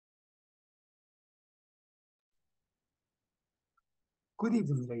Good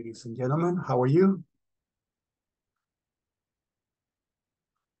evening, ladies and gentlemen. How are you?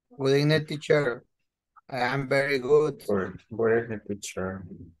 Good evening, teacher. I am very good. Good evening, teacher.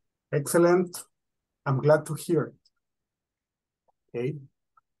 Excellent. I'm glad to hear it. Okay.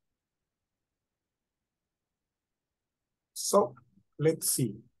 So, let's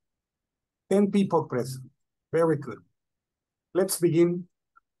see. 10 people present. Very good. Let's begin.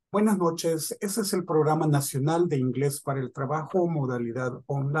 Buenas noches. Ese es el programa nacional de inglés para el trabajo, modalidad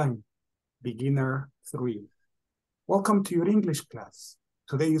online. Beginner 3. Welcome to your English class.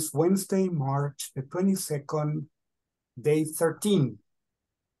 Today is Wednesday, March the 22nd, day 13.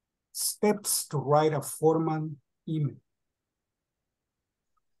 Steps to write a formal email.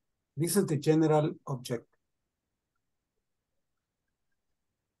 This is the general objective.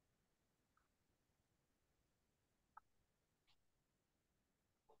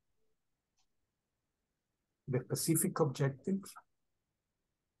 The specific objective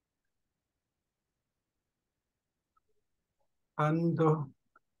and the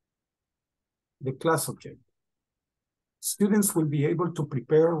class objective. Students will be able to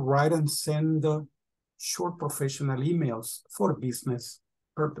prepare, write, and send short professional emails for business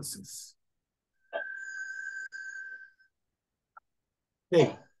purposes.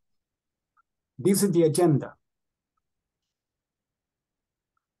 Okay. This is the agenda.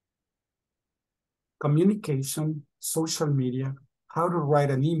 Communication, social media, how to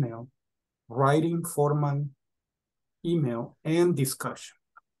write an email, writing formal email, and discussion.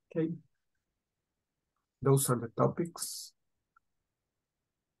 Okay. Those are the topics.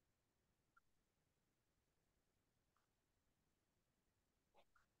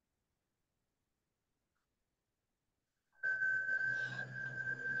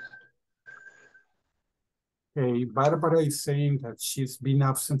 Okay, Barbara is saying that she's been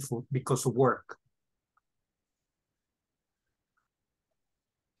absent because of work.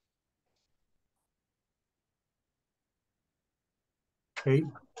 Okay.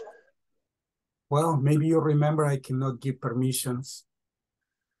 Well, maybe you remember I cannot give permissions.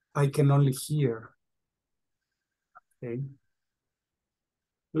 I can only hear. Okay.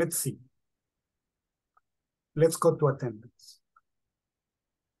 Let's see. Let's go to attendance.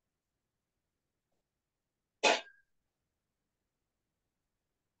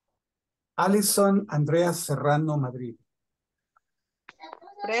 Alison Andrea Serrano Madrid.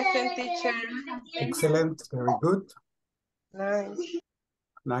 Present, teacher. Excellent. Very good. Nice.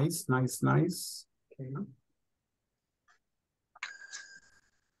 Nice, nice, nice. Okay.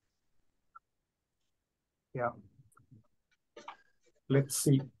 Yeah. Let's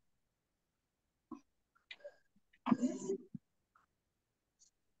see.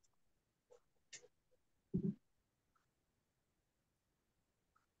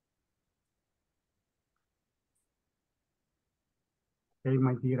 Okay,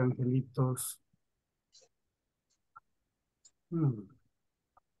 my dear angelitos.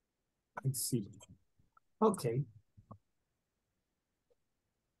 I see. Okay.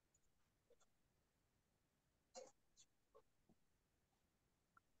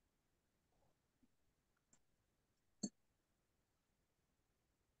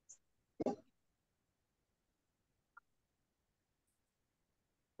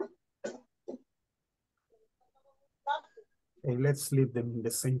 Okay, let's leave them in the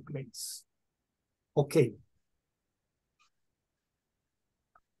same place. Okay.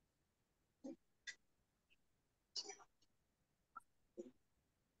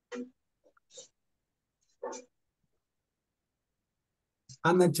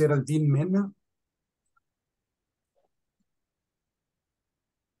 Ana Geraldine Mena.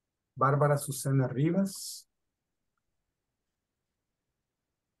 Bárbara Susana Rivas.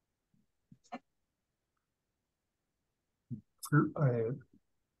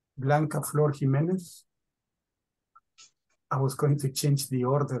 Blanca Flor Jiménez. I was going to change the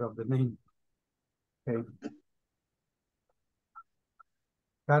order of the name. Okay.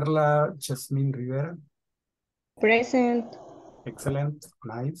 Carla Jasmine Rivera. Present. Excellent.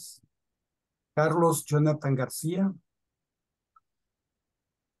 Nice. Carlos Jonathan García.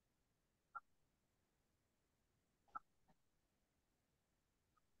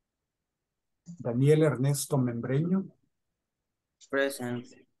 Daniel Ernesto Membreño. Present.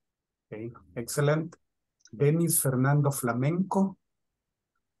 Okay. Excellent. Denis Fernando Flamenco.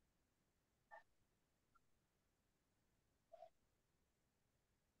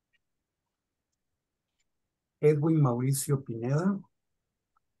 Edwin Mauricio Pineda.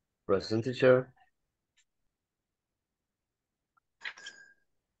 Present, teacher.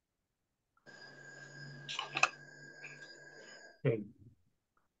 Okay.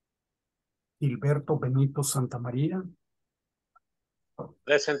 Gilberto Benito Santamaría.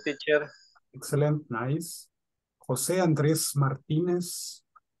 Present teacher. Excellent, nice. José Andrés Martínez.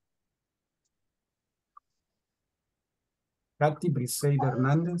 Katy Briseida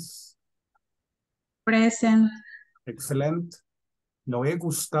Hernández. Present. Excellent. Noé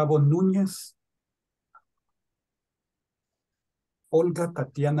Gustavo Núñez. Olga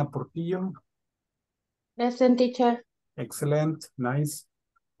Tatiana Portillo. Present teacher. Excellent, nice.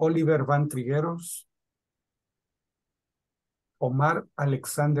 Oliver Van Trigueros. Omar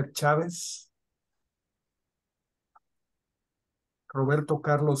Alexander Chávez. Roberto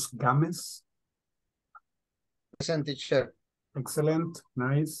Carlos Gámez. Present teacher. Excellent,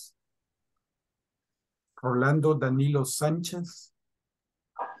 nice. Rolando Danilo Sánchez.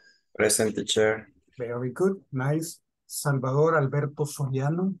 Present teacher. Very good, nice. Salvador Alberto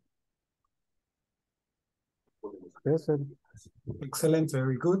Soriano. Present. Excellent,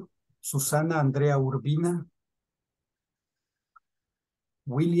 very good. Susana Andrea Urbina.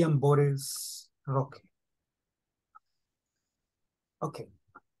 William Boris Roque. Okay.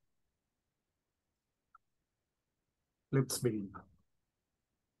 Let's begin.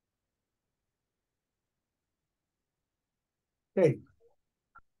 Okay.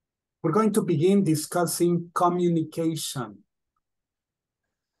 We're going to begin discussing communication.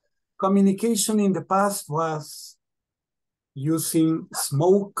 Communication in the past was using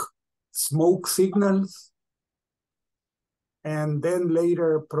smoke signals, and then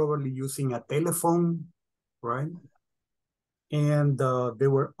later probably using a telephone, right? And there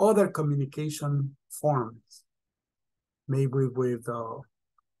were other communication forms, maybe with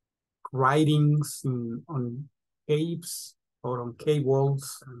writings on caves or on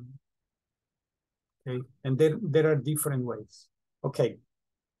cables. Okay, and then there are different ways. Okay.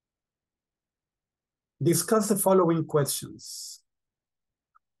 Discuss the following questions.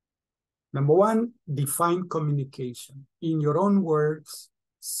 Number one, define communication. In your own words,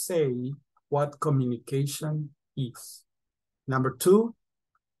 say what communication is. Number two,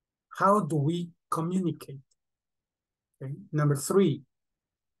 how do we communicate? Okay. Number three,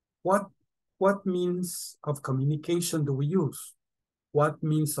 what means of communication do we use? What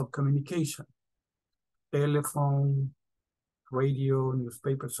means of communication? Telephone, radio,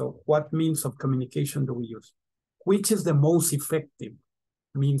 newspaper. So what means of communication do we use? Which is the most effective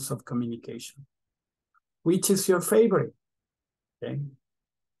means of communication? Which is your favorite? Okay.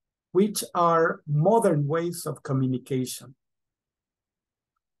 Which are modern ways of communication?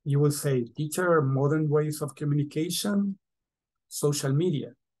 You will say, teacher, modern ways of communication, social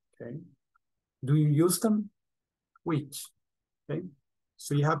media. Okay. Do you use them? Which? Okay.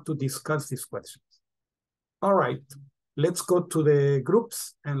 So you have to discuss these questions. All right. Let's go to the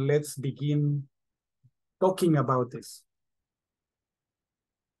groups and let's begin talking about this.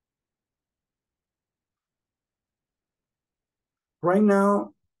 Right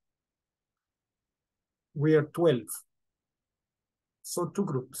now, we are 12. So 2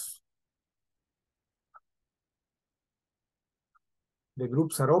 groups. The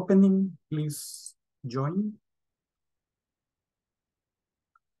groups are opening. Please join.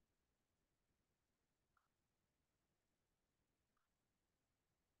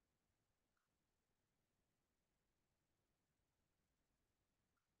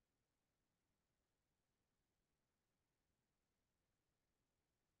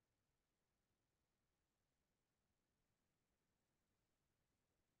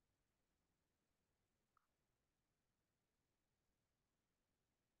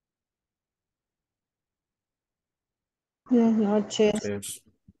 Buenas noches. Yes.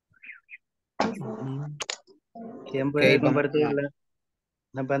 ¿Quién puede Okay, vamos compartir a...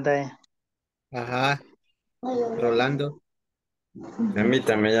 la pantalla? Ajá, Rolando. A mí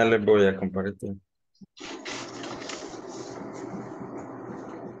también ya les voy a compartir.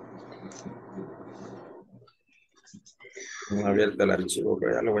 No he abierto el archivo,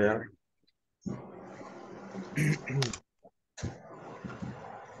 pero ya lo voy a ver.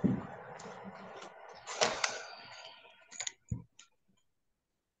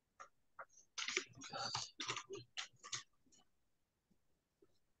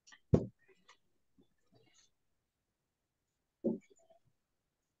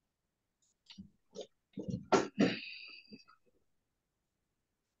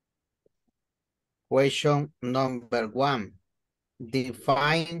 Question number 1.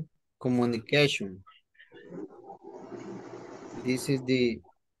 Define communication. This is the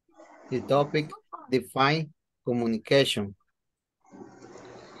topic, define communication.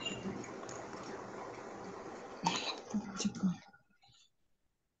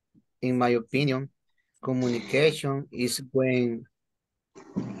 In my opinion, communication is when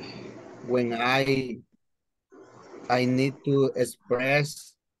I need to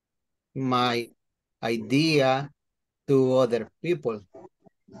express my idea to other people.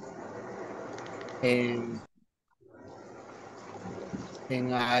 And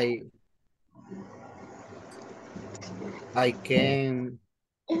I can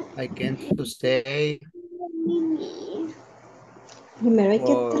to say Primero hay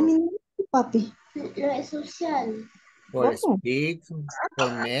que or terminar, papi. or ¿Cómo? speak or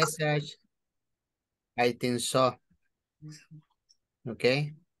message. I think so.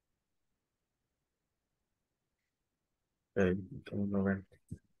 Okay. Vamos a ver.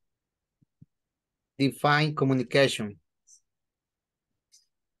 Define communication.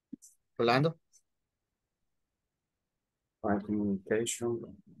 Rolando.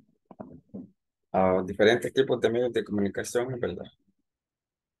 Communication. Diferentes tipos de medios de comunicación, es verdad.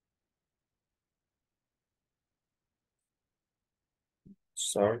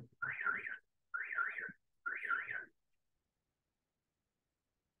 Sorry.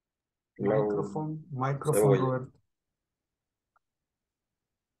 Microphone, Se oye. Robert.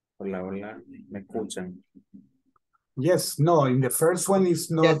 Hola, hola. ¿Me escuchan? Yes, no, in the first one is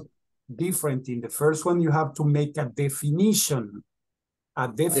not Yes. different. In the first one, you have to make a definition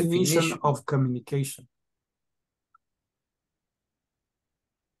Definition. of communication.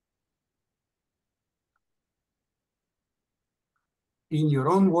 In your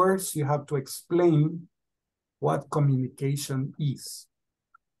own words, you have to explain what communication is.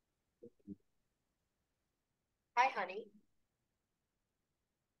 Hi, honey.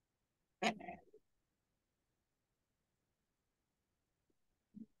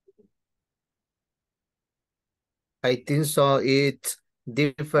 I think so. It's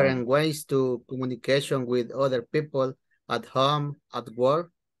different ways to communication with other people at home, at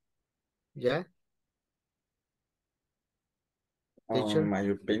work. Yeah. Teacher. In my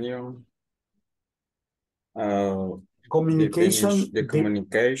opinion, Communication, the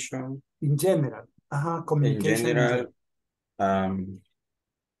communication in general. in Communication in general, general.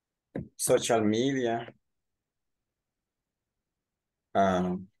 social media,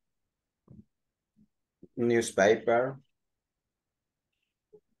 newspaper,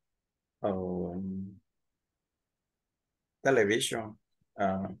 television,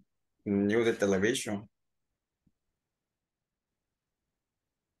 new the television,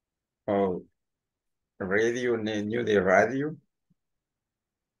 radio, new the radio.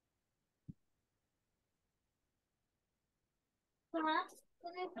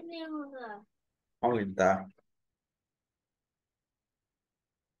 Only that.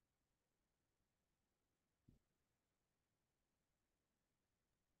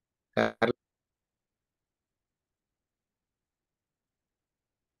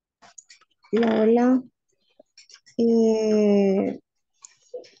 Hola.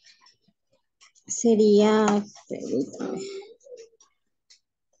 Sería, permítame,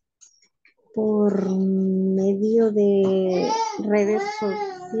 por medio de redes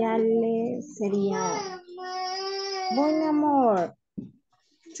sociales, sería, buen amor,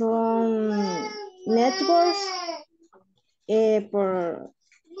 son networks, por,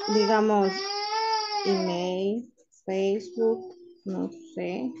 digamos, email, Facebook, no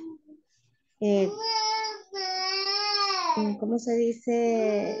sé. ¿Cómo se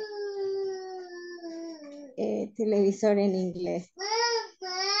dice televisor en inglés?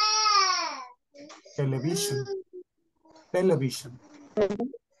 Television.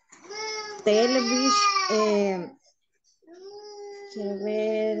 Quiero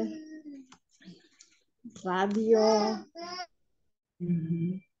ver radio.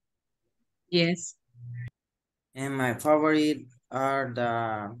 Yes. And my favorite are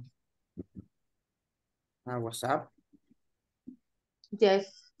the WhatsApp. Yes.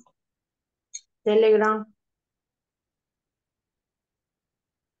 Telegram.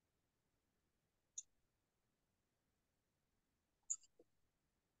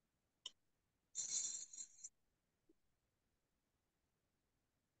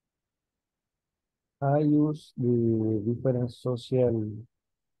 I use the different social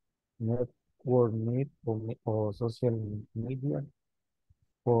network or social media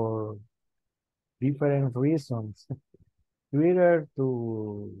for different reasons. Twitter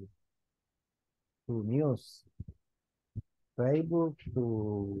to news, Facebook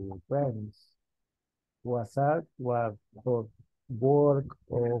to friends, WhatsApp was for work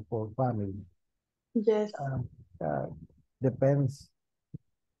or for family. Yes. Depends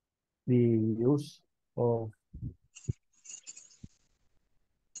the use of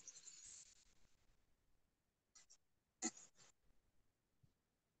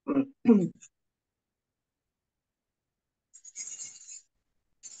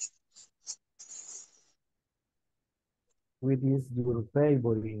Which is your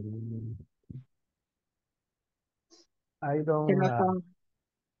favorite? I don't Teléfono.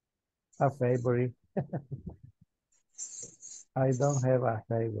 a favorite. I don't have a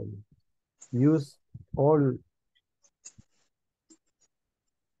favorite. Use all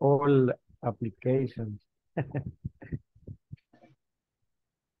applications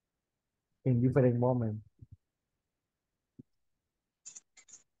in different moments.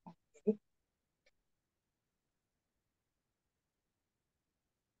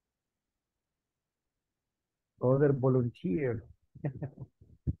 Other volunteer.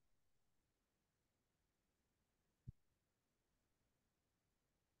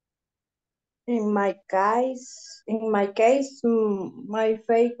 In my case, my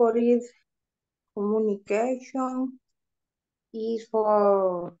favorite communication is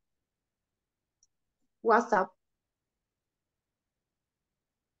for WhatsApp.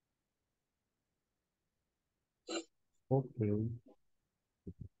 Okay.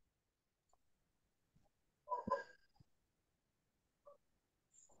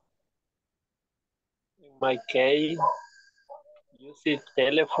 In my case, use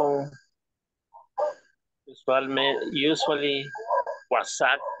telephone, usually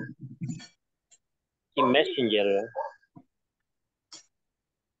WhatsApp y Messenger.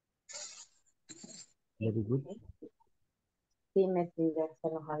 Very good. Sí, Messenger, se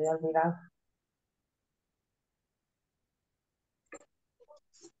nos había olvidado.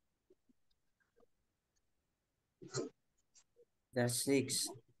 The 6.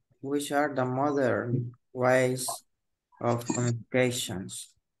 Which are the modern ways of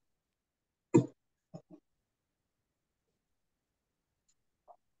communications?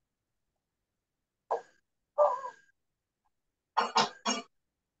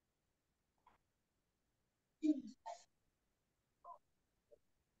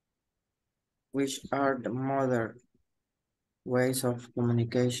 Which are the modern ways of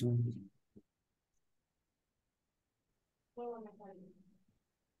communication?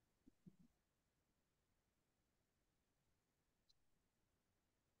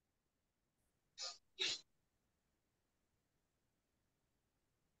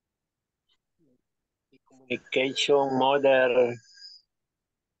 Communication, modern,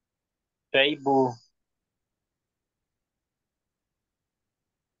 Facebook,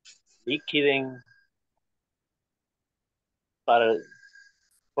 LinkedIn,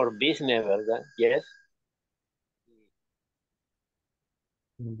 for business, ¿verdad? Yes.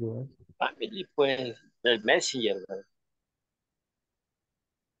 Yes. Family, pues, el Messenger, ¿verdad?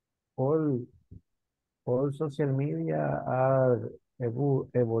 All social media are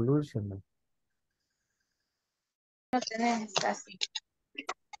evolution.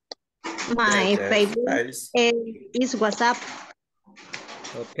 My Yes, favorite nice. is WhatsApp.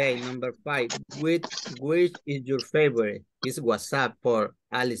 Okay, number 5. Which is your favorite? Is WhatsApp for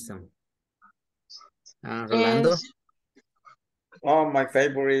Allison. Rolando? Oh, my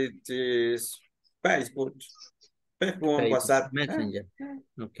favorite is Facebook. Facebook and Facebook, WhatsApp. Messenger.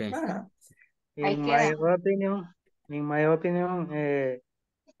 Okay. In my opinion,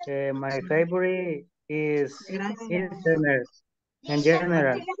 my favorite is internet in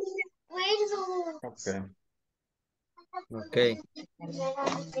general. Okay. Okay.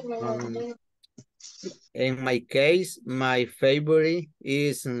 In my case, my favorite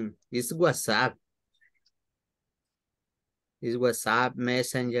is WhatsApp. Is WhatsApp,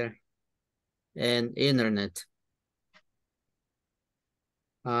 Messenger, and internet.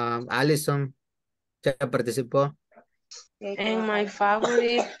 Allison, ¿ya participó? And my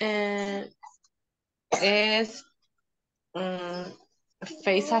favorite es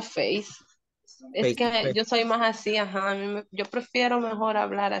face a face. Es Face to que face. yo soy más así, ajá. Yo prefiero mejor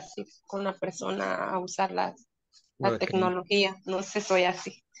hablar así con la persona a usar la Okay. tecnología. No sé, soy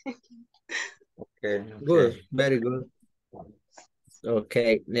así. Okay. Good, very good.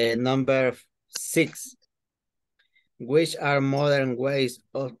 Okay, number 6. Which are modern ways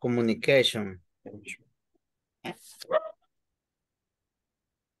of communication?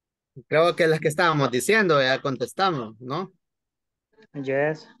 Creo que las que estábamos diciendo ya contestamos, ¿no?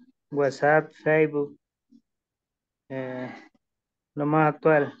 Yes, WhatsApp, Facebook, lo más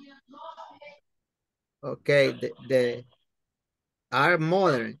actual. Okay, the are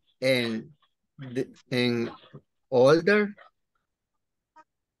modern and older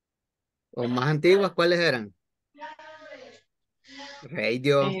o más antiguas, ¿cuáles eran?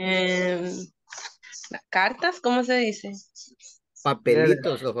 Radio, Las cartas, ¿cómo se dice?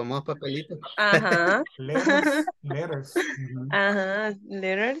 papelitos, los famosos papelitos. Ajá. Letters. Ajá,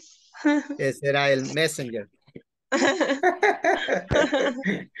 letters. Ese era el Messenger.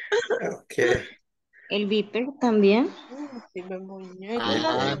 Okay. El Viper también. Sí, bien bonito.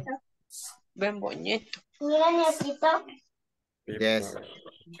 Ah, Bien bonito. Mira, Nietito. yes.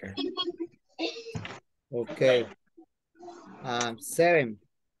 Okay. Okay. 7.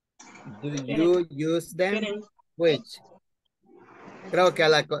 Do you use them? Miren, Which? Creo que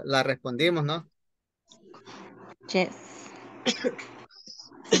la respondimos, ¿no? Yes.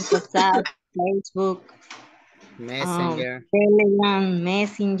 WhatsApp, Facebook, Messenger. Telegram,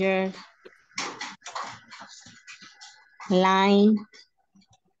 Messenger, Line.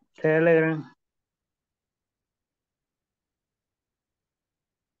 Telegram.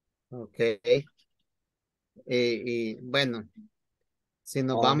 Okay. Y bueno, si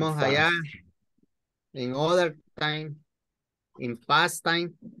nos Only vamos allá fast. en other time, in past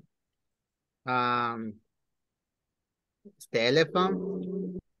time,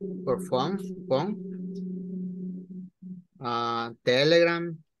 telephone, por phone,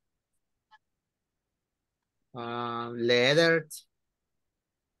 Telegram, letters,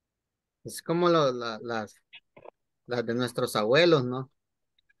 es como las de nuestros abuelos, ¿no?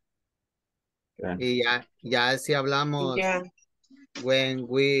 Okay. Y ya si hablamos, ya. when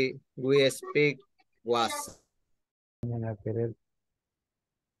we speak was. Van a querer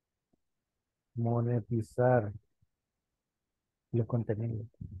monetizar los contenidos.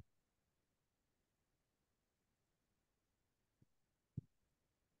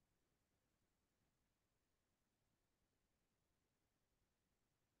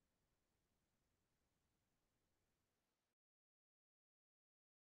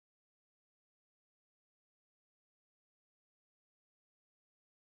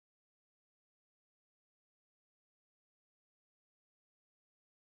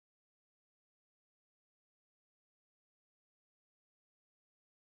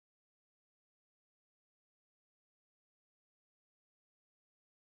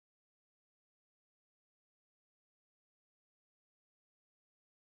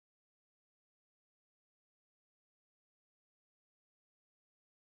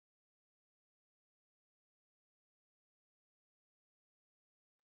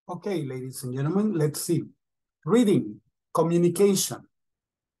 Okay, ladies and gentlemen, let's see. Reading, communication.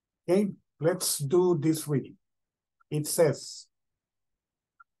 Okay, let's do this reading. It says,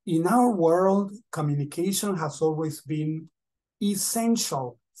 in our world, communication has always been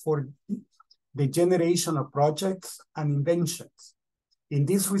essential for the generation of projects and inventions. In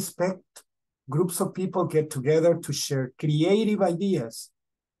this respect, groups of people get together to share creative ideas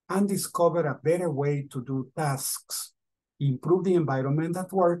and discover a better way to do tasks, improve the environment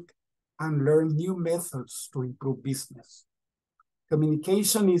at work, and learn new methods to improve business.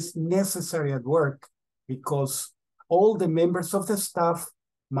 Communication is necessary at work because all the members of the staff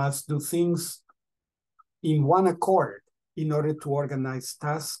must do things in one accord in order to organize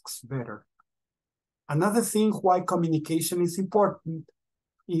tasks better. Another thing why communication is important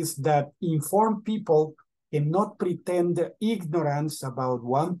is that informed people cannot pretend ignorance about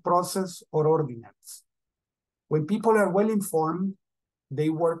one process or ordinance. When people are well informed, they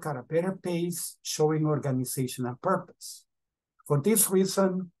work at a better pace, showing organization and purpose. For this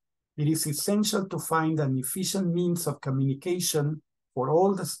reason, it is essential to find an efficient means of communication for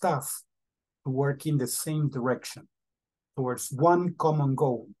all the staff to work in the same direction towards one common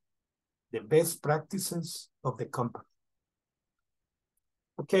goal, the best practices of the company.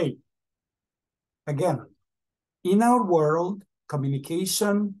 Okay, again, in our world,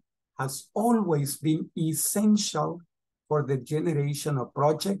 communication has always been essential for the generation of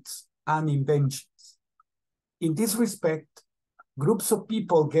projects and inventions. In this respect, groups of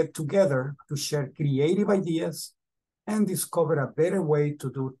people get together to share creative ideas and discover a better way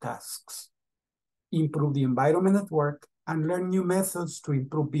to do tasks, improve the environment at work, and learn new methods to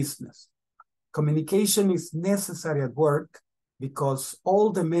improve business. Communication is necessary at work because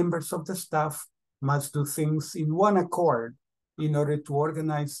all the members of the staff must do things in one accord in order to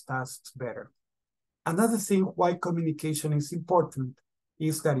organize tasks better. Another thing why communication is important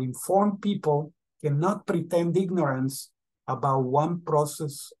is that informed people cannot pretend ignorance about one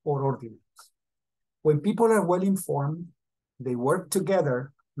process or ordinance. When people are well informed, they work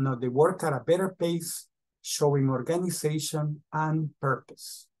together, they work at a better pace, showing organization and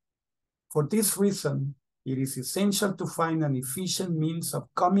purpose. For this reason, it is essential to find an efficient means of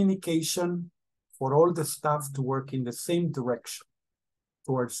communication for all the staff to work in the same direction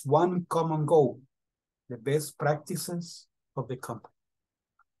towards one common goal, the best practices of the company.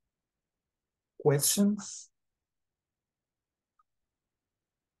 Questions?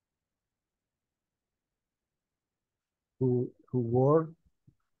 To work,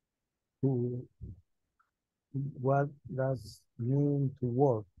 what does mean to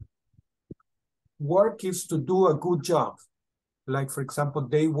work? Work is to do a good job. Like, for example,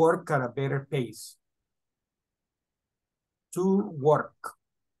 they work at a better pace. To work.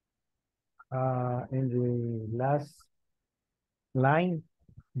 In the last line,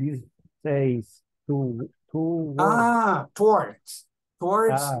 this says to work. Ah, towards.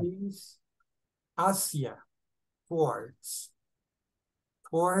 Towards Ah. means hacia. Towards.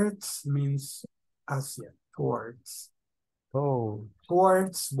 Towards means hacia. Towards. Oh.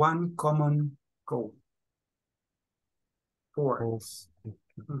 Towards one common goal. Towards.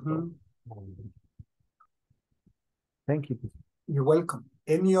 Mhm. Thank you. You're welcome.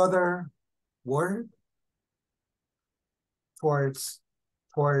 Any other word? Towards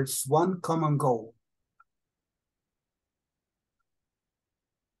one common goal.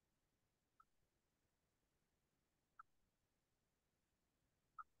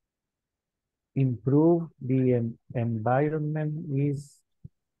 Improve the environment is,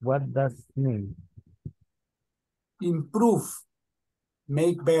 what does it mean? Improve,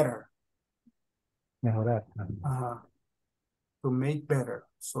 make better. Mejorar. To make better.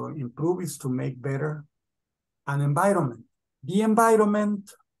 So improve is to make better an environment. The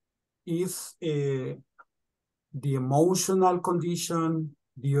environment is the emotional condition,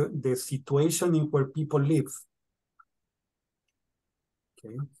 the situation in where people live.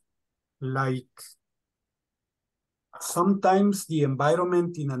 Okay. Like sometimes the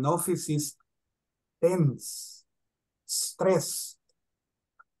environment in an office is tense, stressed.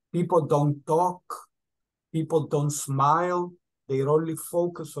 People don't talk, people don't smile. They only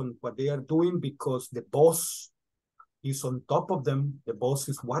focus on what they are doing because the boss is on top of them. The boss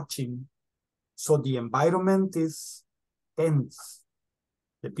is watching. So the environment is tense.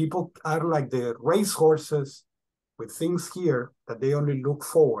 The people are like the racehorses with things here that they only look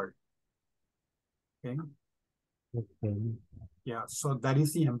forward. Okay. Okay. Yeah, so that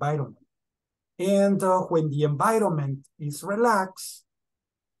is the environment. And when the environment is relaxed,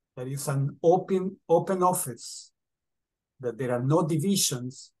 there is an open office, that there are no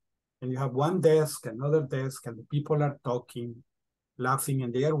divisions, and you have one desk, another desk, and the people are talking, laughing,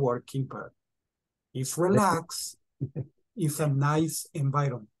 and they are working, but it's relaxed. It's a nice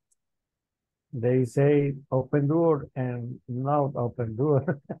environment. They say open door and not open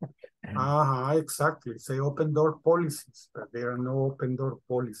door. Exactly. Say open door policies, but there are no open door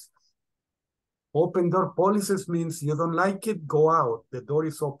policies. Open door policies means you don't like it, go out. The door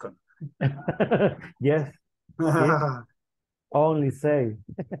is open. Yes. Only say.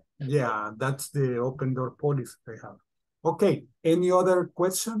 Yeah, that's the open door policy they have. Okay, any other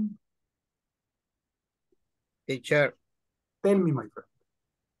question? Teacher. Tell me, my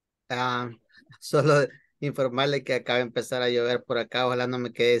friend. Solo informarle que acaba de empezar a llover por acá. Ojalá no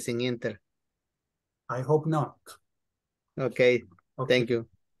me quede sin inter. I hope not. Okay. Thank you.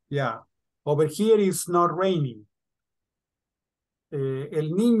 Yeah, over here it's not raining.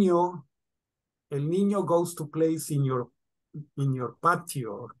 El niño goes to place in your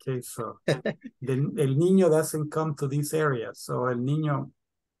patio. Okay, so el niño doesn't come to this area, so el niño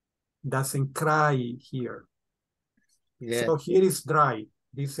doesn't cry here. Yeah. So here is dry.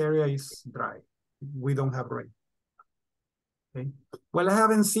 This area is dry. We don't have rain. Okay. Well, I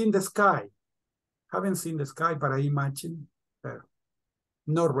haven't seen the sky. But I imagine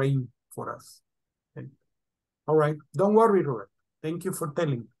no rain for us. Okay. All right. Don't worry, Robert. Thank you for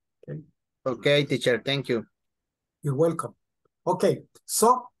telling me. Okay. Okay, teacher. Thank you. You're welcome. Okay.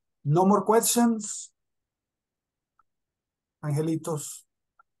 So, no more questions. Angelitos.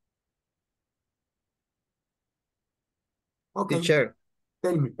 Okay. Teacher.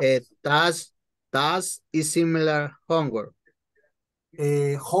 Tell me. Task is similar homework.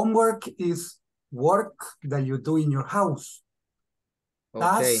 Homework is work that you do in your house.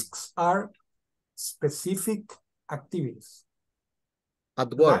 Okay. Tasks are specific activities.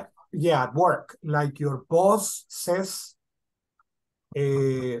 At work? Yeah, at work. Like your boss says,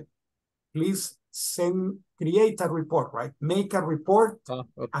 please create a report, right? Make a report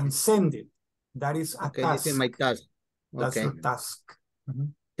and send it. That is a task. This is my task. That's your task. Mm-hmm.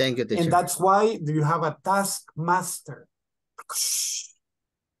 Thank you, teacher. And that's why you have a task master.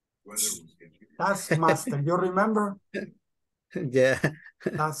 Task master, you remember? Yeah.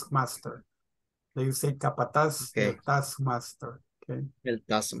 Task master. They say capataz, the task master. Okay. El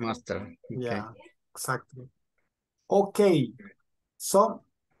task master. Okay. Yeah, exactly. Okay, so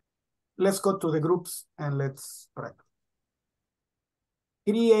let's go to the groups and let's practice.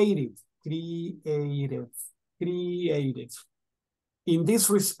 Creative. In this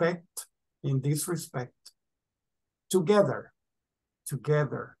respect, together,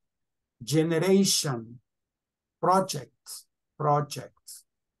 generation, projects,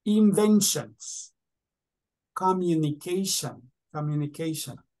 inventions, communication,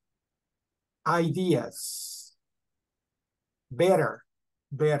 communication. Ideas. Better.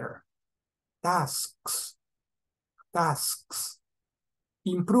 Tasks.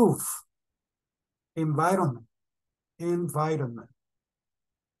 Improve. Environment.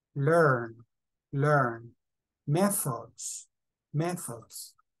 Learn. Methods.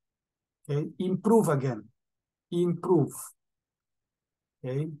 Okay. Improve again.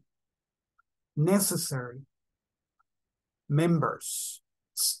 Okay. Necessary. Members.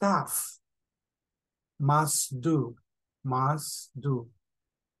 Staff. Must do.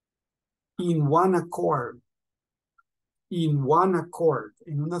 In one accord. En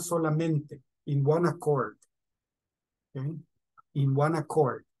una solamente. In one accord. Okay. In one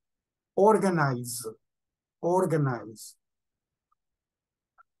accord. Organize.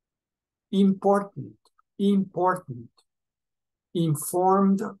 Important. Informed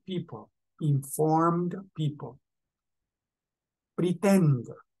people. Pretend.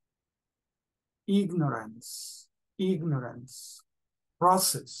 Ignorance.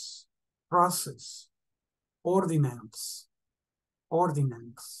 Process. Ordinance.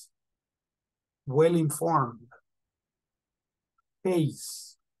 Well informed.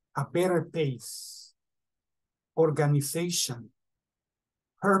 Pace. A better pace. Organization.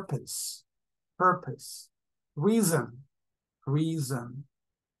 Purpose. Reason.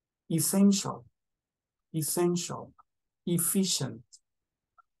 Essential. Efficient.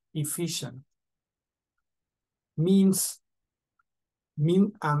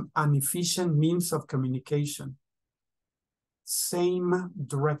 An efficient means of communication. Same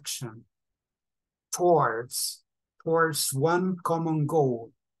direction. Towards one common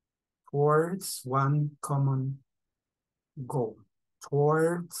goal. Towards one common goal.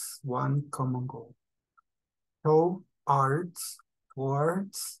 Towards one common goal. Towards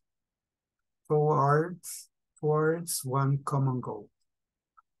one common goal.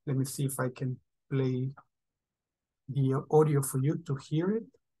 Let me see if I can play the audio for you to hear it.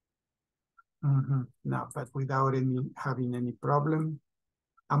 No, but without having any problem.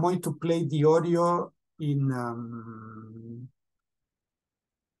 I'm going to play the audio in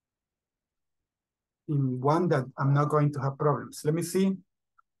one that I'm not going to have problems. Let me see.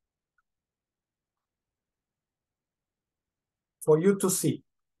 For you to see.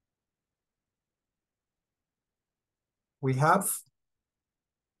 We have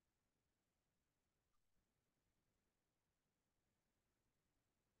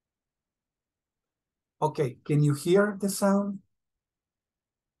okay, can you hear the sound?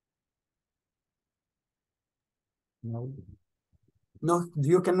 No. No,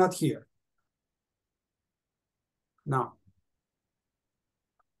 you cannot hear. No.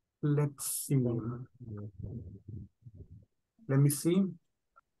 Let's see. Let me see.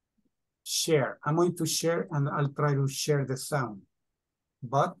 Share. I'm going to share and I'll try to share the sound.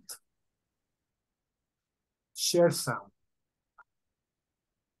 But share sound.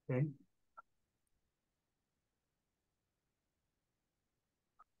 Okay.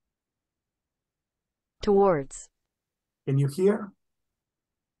 Towards. Can you hear?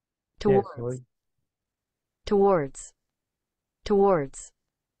 Towards. Yes, Towards.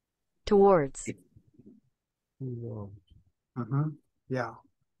 Yeah.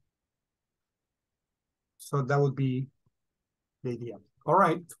 So that would be the idea. All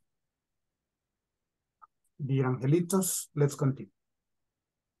right. Dear Angelitos, let's continue.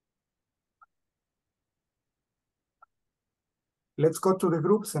 Let's go to the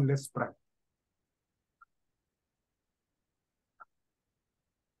groups and let's practice.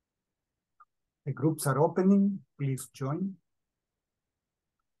 The groups are opening. Please join.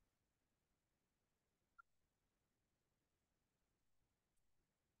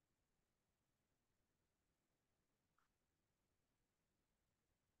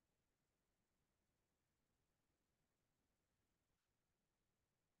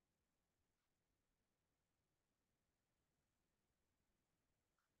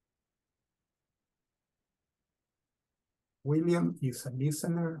 William is a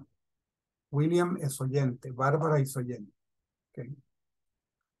listener. William es oyente. Bárbara es oyente. Okay.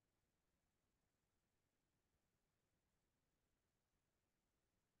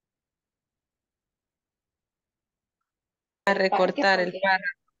 A recortar el párrafo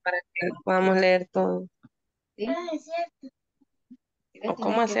para que podamos leer todo. ¿O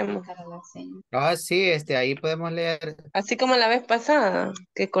cómo hacemos? Ah, sí, ahí podemos leer. Así como la vez pasada,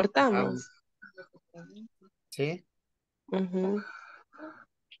 que cortamos. Sí. Ujú.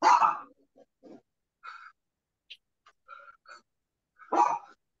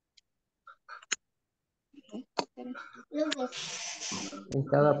 En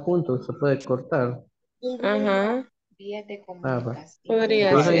cada punto se puede cortar. Ajá. vías de Va. comunicación. Podría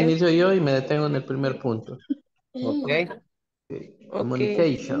Entonces ser. inicio yo y me detengo en el primer punto. Okay.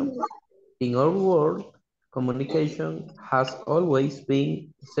 Communication. In our world, communication has always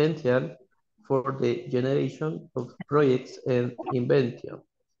been essential for the generation of projects and invention.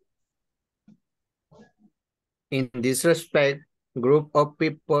 In this respect, group of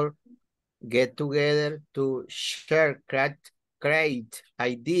people get together to share, create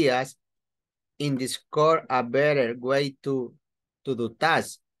ideas, and discover a better way to do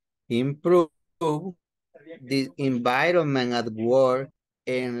tasks, improve the environment at work,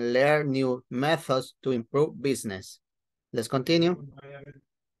 and learn new methods to improve business. Let's continue.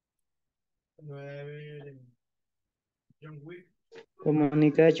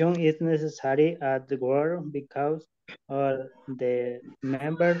 Communication is necessary at the work because all the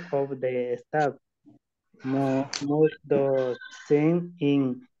members of the staff must do things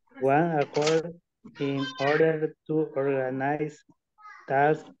in one accord in order to organize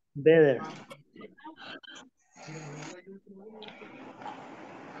tasks better.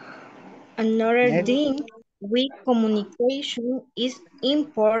 Another Next, thing with communication is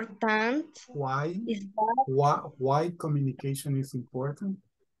important Why? is that Why communication is important?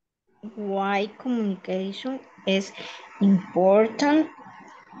 why communication is important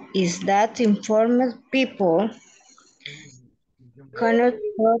is that informed people cannot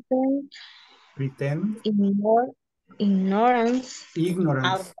Pretend? ignore ignorance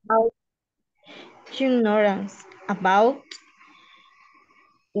Ignorance. about ignorance about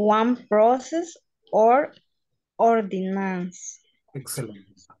one process or ordinance. Excellent.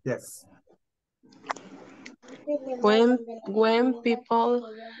 Yes. When people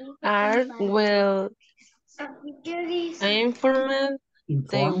are well informed, they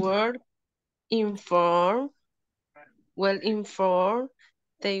Informed? work informed, well informed,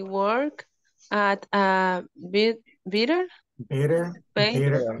 they work at a bit better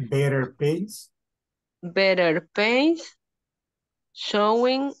pace, Better pace.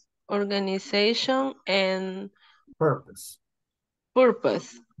 showing organization and Purpose.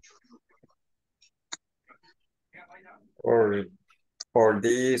 purpose. For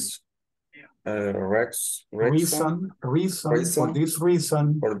this Reason. For this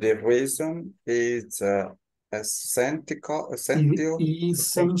reason. For this reason, it's essential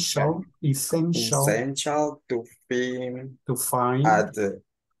to find as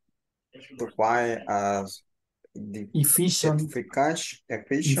the efficient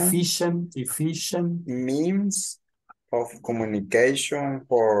means of communication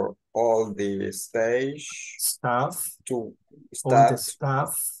for all the staff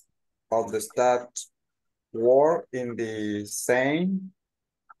of the staff work in the same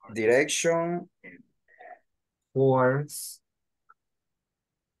direction towards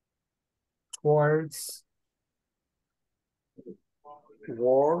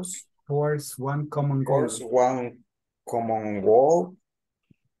one common goal,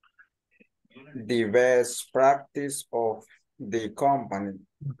 the best practice of the company.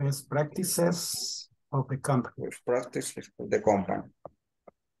 Best practices of the company.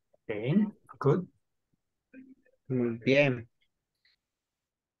 Okay, good. Muy bien.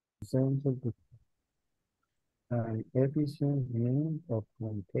 An efficient means of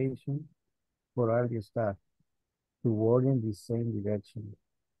communication for all the staff to work in the same direction,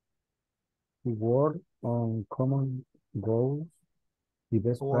 to work on common goals, the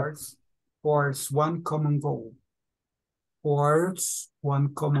best towards one common goal. Towards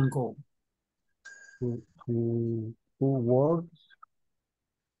one common goal. Who works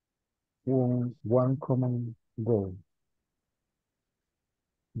on one common goal,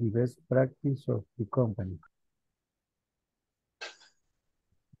 the best practice of the company.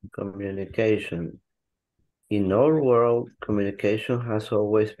 Communication. In our world, communication has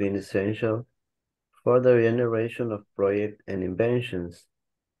always been essential for the generation of projects and inventions.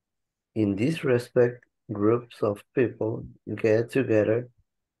 In this respect, groups of people get together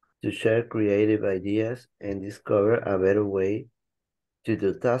to share creative ideas and discover a better way to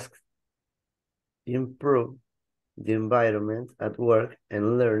do tasks, improve the environment at work,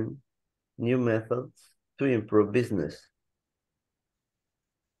 and learn new methods to improve business.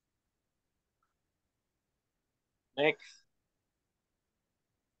 Next.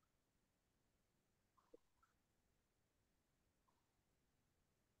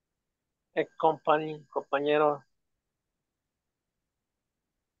 Compañero.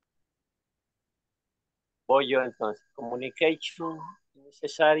 Voy yo entonces. Communication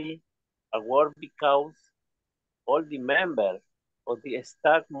necessary at work because all the members of the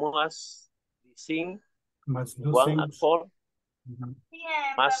staff must be seen one accord,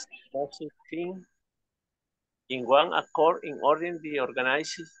 must think in one accord in order the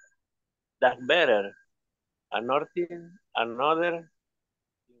organizes that better. Another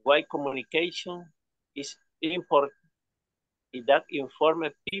why communication is important is that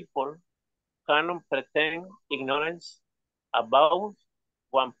informed people cannot pretend ignorance about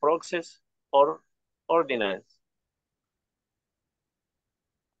one process or ordinance.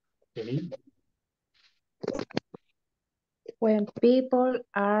 Okay. When people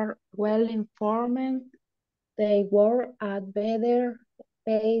are well informed, they work at better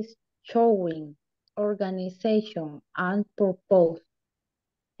pace, showing organization and purpose.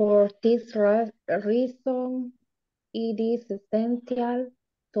 For this reason, it is essential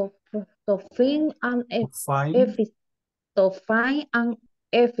to find an efficient To find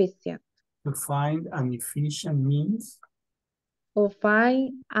an efficient means. To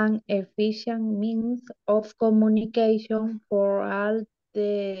find an efficient means of communication for all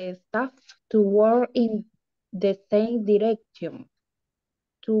the staff to work in the same direction,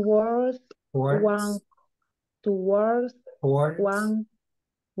 towards one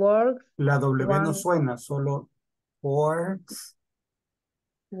La W no suena, solo works.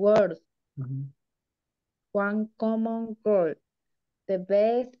 One common goal, the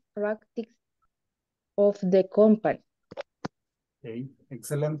best practice of the company. Okay,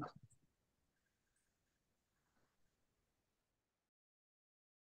 excellent.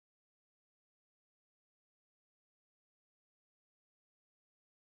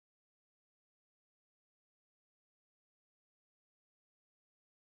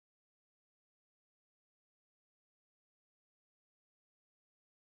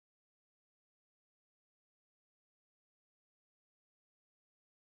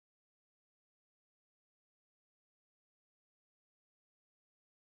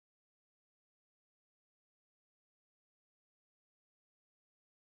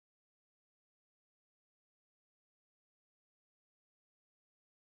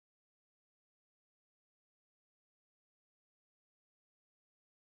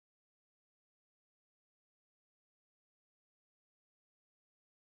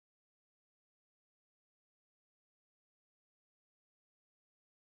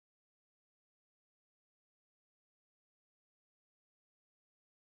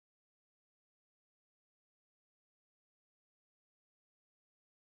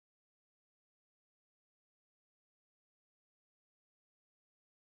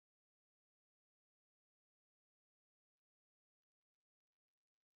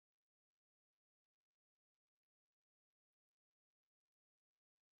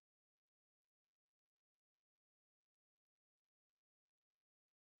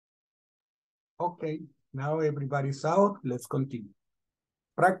 Okay, now everybody's out. Let's continue.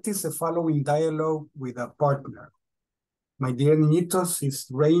 Practice the following dialogue with a partner. My dear niñitos, it's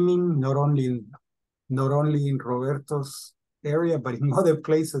raining not only in Roberto's area, but in other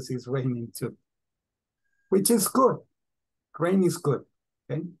places it's raining too, which is good. Rain is good.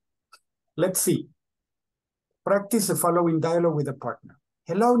 Okay, let's see. Practice the following dialogue with a partner.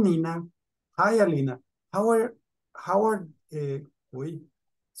 Hello, Nina. Hi, Alina. How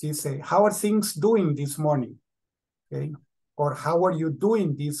are things doing this morning? Okay, or how are you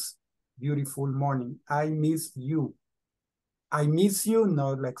doing this beautiful morning? I miss you. I miss you,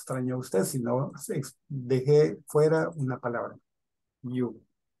 no la extrañó usted, sino dejé fuera una palabra. You.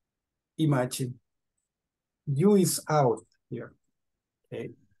 Imagine. You is out here.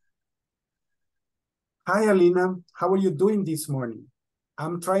 Okay. Hi, Alina. How are you doing this morning?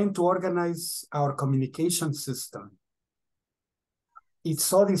 I'm trying to organize our communication system. It's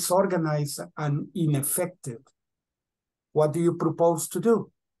so disorganized and ineffective. What do you propose to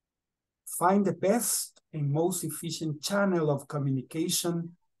do? Find the best and most efficient channel of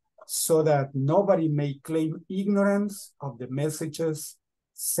communication so that nobody may claim ignorance of the messages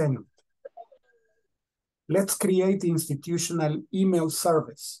sent. Let's create institutional email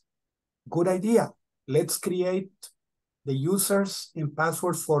service. Good idea. Let's create the users and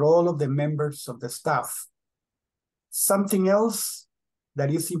passwords for all of the members of the staff. Something else that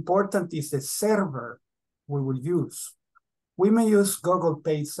is important is the server we will use. We may use Google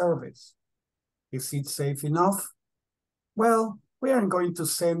Pay service. Is it safe enough? Well, we aren't going to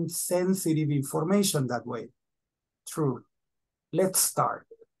send sensitive information that way. True. Let's start.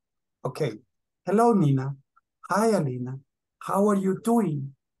 Okay. Hello, Nina. Hi, Alina. How are you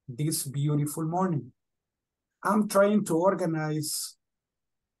doing this beautiful morning? I'm trying to organize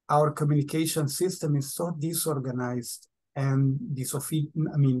our communication system. Is so disorganized and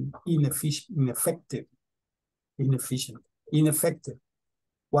ineffective.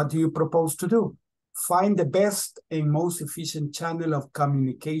 What do you propose to do? Find the best and most efficient channel of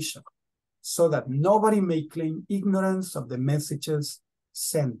communication so that nobody may claim ignorance of the messages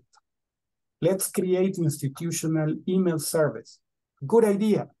sent. Let's create institutional email service. Good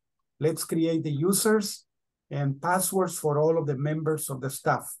idea. Let's create the users and passwords for all of the members of the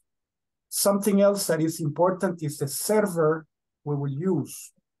staff. Something else that is important is the server we will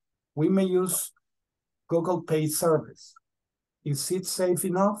use. We may use Google Pay service. Is it safe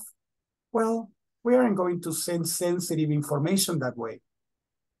enough? Well, we aren't going to send sensitive information that way.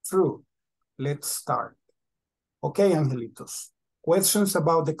 True. Let's start. Okay, Angelitos. Questions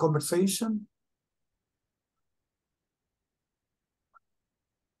about the conversation?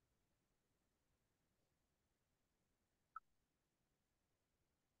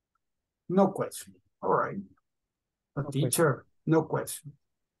 No question. All right. A teacher, no question.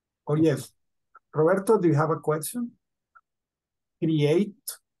 Oh, yes. Roberto, do you have a question? Create,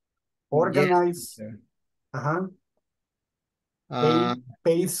 organize, Yes,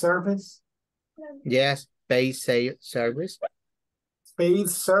 pay service. yes, pay service. Paid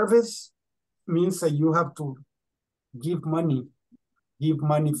service means that you have to give money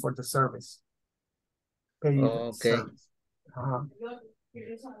for the service. Paid Okay. service.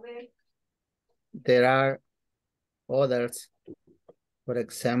 There are others. For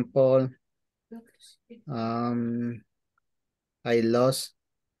example, I lost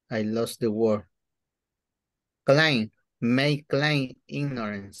the word. Claim, make claim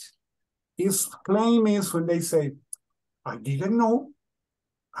ignorance. Is claim is when they say, I didn't know.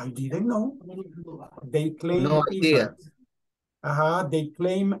 I didn't know. They claim No idea. ignorance. They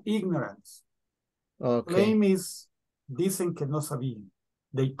claim ignorance. Okay. Claim is, dicen que no sabían.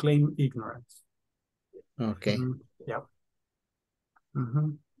 They claim ignorance. Okay. Yeah.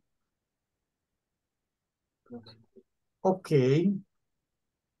 Okay.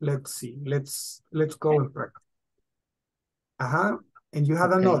 Let's see. Let's go and practice. And you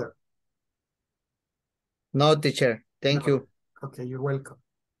had Okay. another. No, teacher. Thank you. Okay, you're welcome.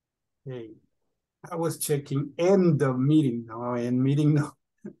 Hey, I was checking end of meeting. No, end meeting, no.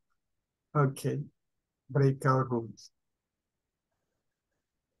 Okay. Breakout rooms.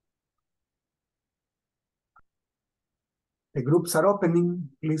 The groups are opening.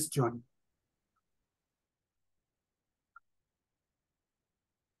 Please join.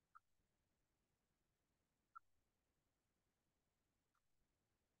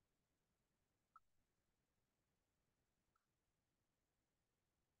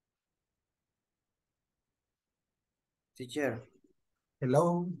 Teacher,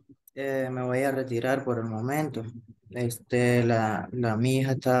 Hello. me voy a retirar por el momento. Mi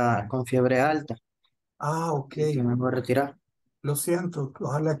hija está con fiebre alta. Ok. Y que me voy a retirar. Lo siento.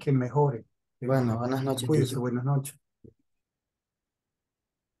 Ojalá que mejore. Bueno, buenas noches. Cuídese, teacher. buenas noches.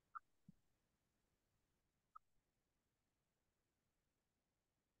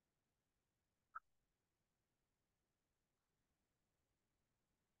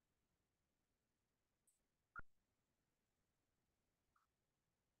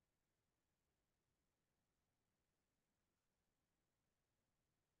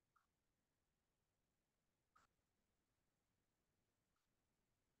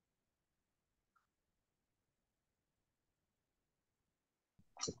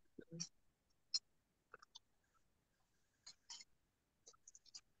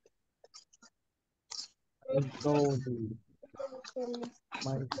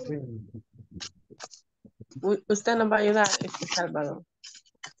 My screen. Usted nos va a ayudar, Salvador.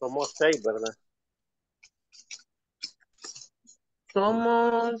 Somos 6, ¿verdad?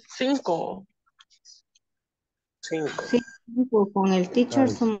 Somos 5. 5. Sí, con el teacher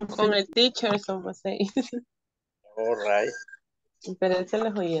somos Con el teacher somos 6. All right. Pero él es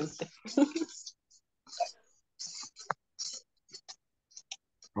el oyente.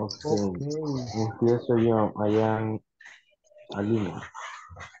 Ok. Empiezo yo allá a Lina.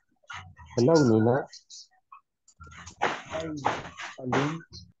 Hello, Nina. Hi, Aline.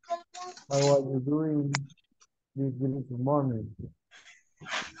 How are you doing this beautiful morning?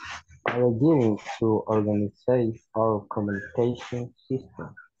 I am beginning to organize our communication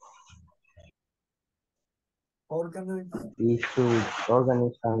system. Organize. Is to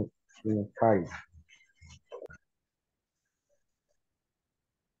organize and unify.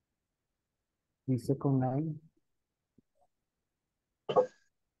 The second line.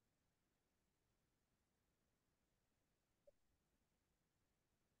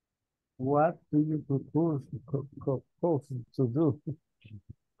 What do you propose to do?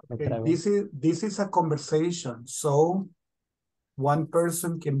 Okay, this is a conversation. So one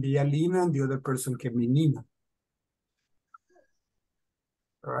person can be Alina and the other person can be Nina.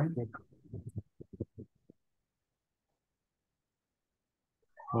 All right.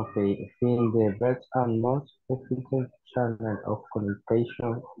 Okay, find the best and most efficient channel of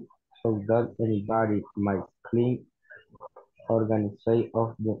communication so that everybody might clean organize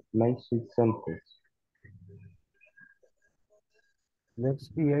of the message sentence. Let's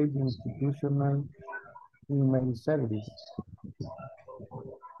create the institutional email service.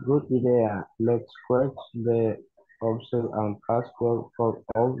 Good idea. Let's create the user and password for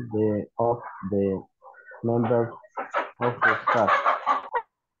all the members of the staff.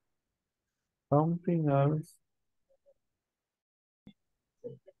 Something else.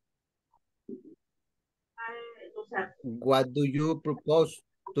 What do you propose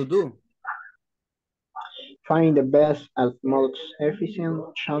to do? Find the best and most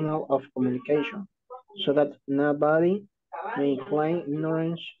efficient channel of communication so that nobody may claim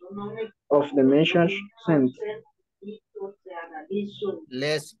ignorance of the message sent.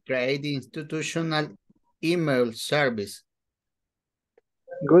 Let's create the institutional email service.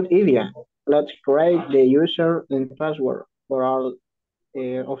 Good idea. Let's create the user and password for all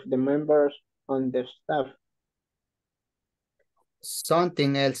of the members on the staff.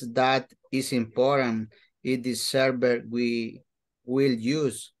 Something else that is important is the server we will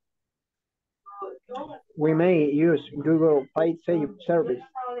use. We may use Google Play service.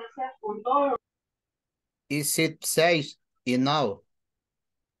 Is it safe enough?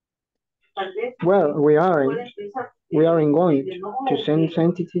 Well, we aren't going to send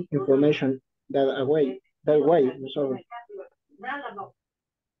sensitive information that way. Sorry.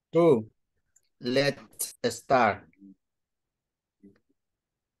 True. Let's start.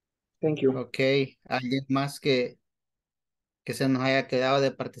 Thank you. Ok, ¿alguien más que se nos haya quedado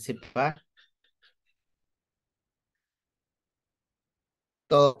de participar?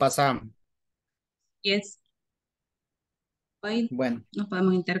 Todos pasamos. Yes. Hoy Bueno. nos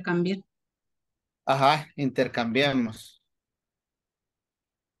podemos intercambiar. Ajá, intercambiamos.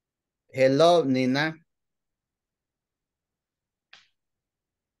 Hello, Nina.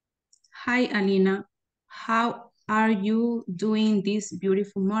 Hi, Alina. How are you doing this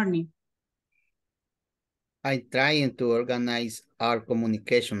beautiful morning? I'm trying to organize our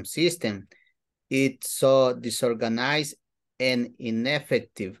communication system. It's so disorganized and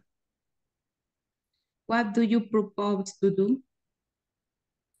ineffective. What do you propose to do?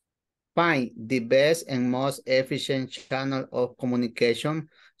 Find the best and most efficient channel of communication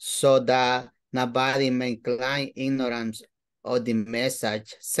so that nobody may claim ignorance of the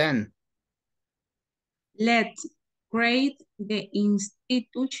message sent. Let's create the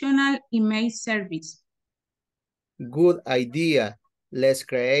institutional email service. Good idea. Let's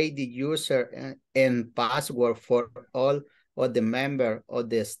create the user and password for all of the members of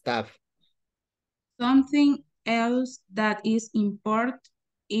the staff. Something else that is important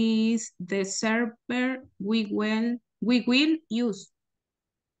is the server we will use.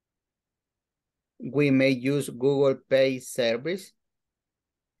 We may use Google Pay service.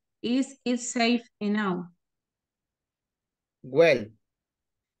 Is it safe enough? Well,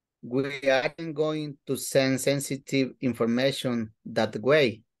 we aren't going to send sensitive information that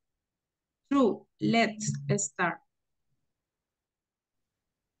way. True. Let's start.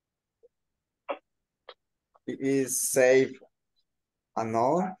 Is safe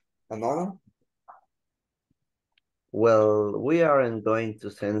another? Well, we aren't going to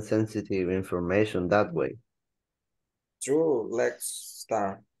send sensitive information that way. True, let's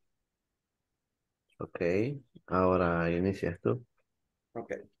start. Ok, ahora inicias tú.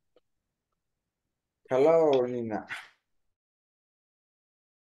 Okay. Hello, Nina.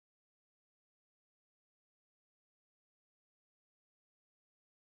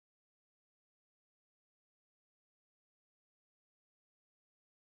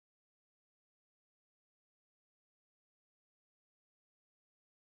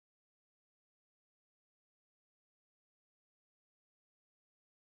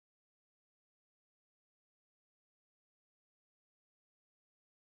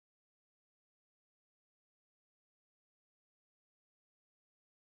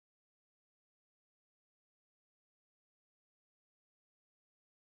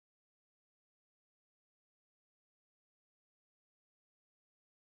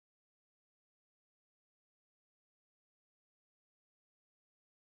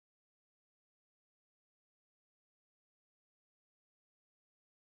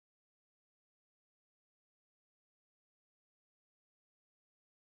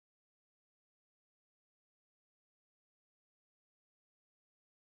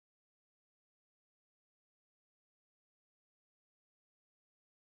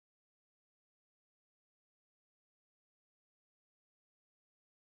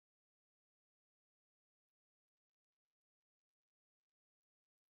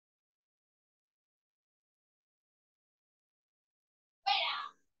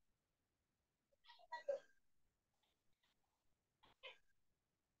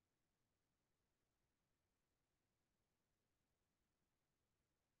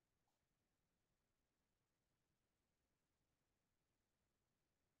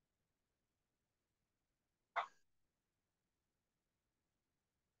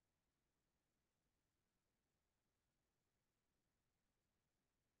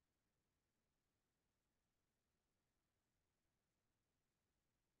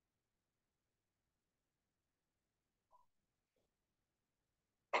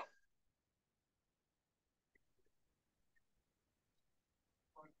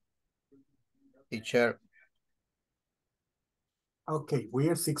 Teacher. Okay, we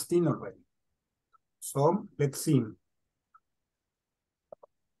are 16 already. So let's see.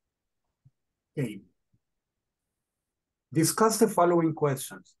 Okay. Discuss the following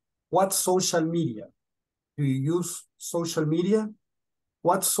questions. What social media? Do you use social media?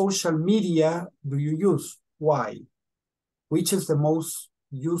 What social media do you use? Why? Which is the most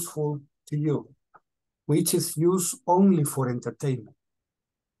useful to you? Which is used only for entertainment?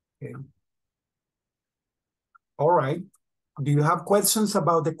 Okay. All right. Do you have questions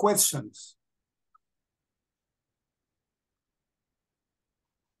about the questions?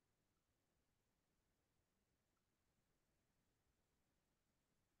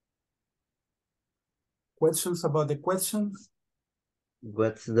 Questions about the questions?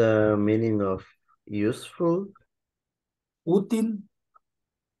 What's the meaning of useful? Útil.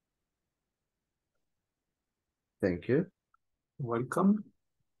 Thank you. Welcome.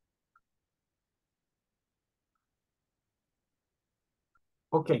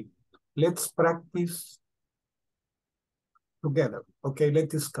 Okay, let's practice together. Okay, let's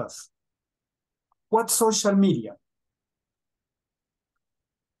discuss. What social media?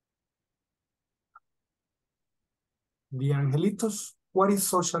 The Angelitos, what is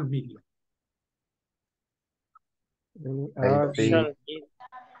social media? Social media.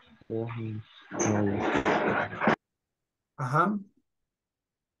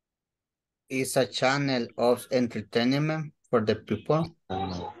 Is a channel of entertainment for the people.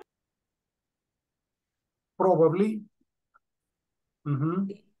 Probably.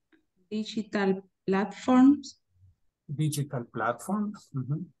 Digital platforms. Digital platforms.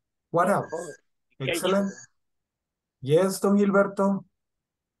 What else? Excellent. Yes, Don Gilberto.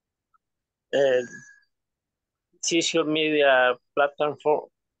 Social media platform for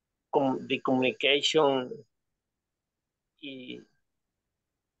the communication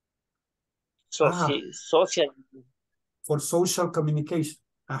social. For social communication.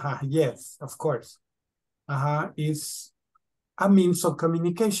 Yes, of course. Is a means of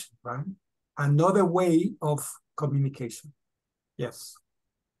communication, right? Another way of communication. Yes.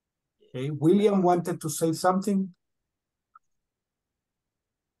 Okay, William wanted to say something.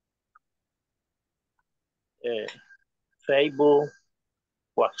 Facebook,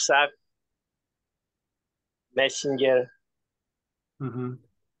 WhatsApp, Messenger.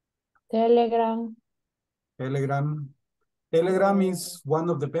 Telegram. Telegram is one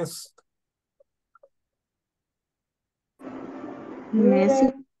of the best.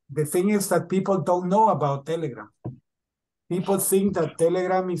 The thing is that people don't know about Telegram. People think that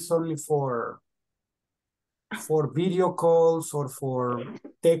Telegram is only for video calls or for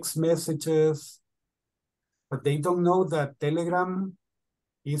text messages, but they don't know that Telegram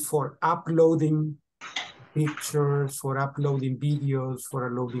is for uploading pictures, for uploading videos, for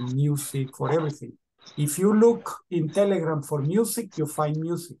uploading music, for everything. If you look in Telegram for music, you find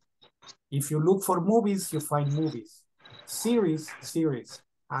music. If you look for movies, you find movies. Series.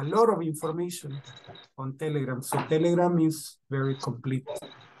 A lot of information on Telegram. So Telegram is very complete.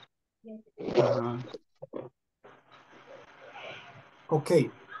 Okay,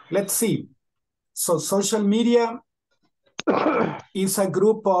 let's see. So social media is a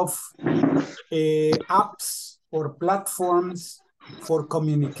group of apps or platforms for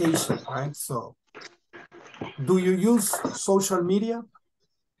communication, right? So do you use social media?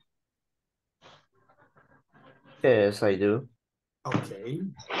 Yes, I do. Okay.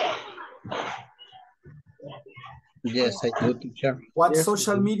 Yes, I do, teacher. What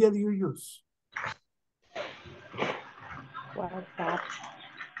social media do you use? WhatsApp,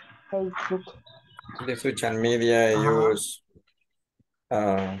 Facebook. The social media use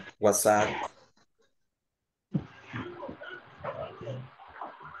WhatsApp.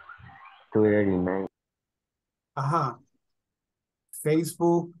 Twitter, email.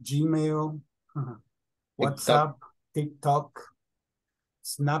 Facebook, Gmail, WhatsApp, TikTok,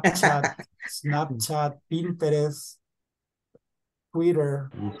 Snapchat, Pinterest, Twitter,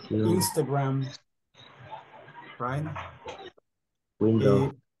 Instagram, right?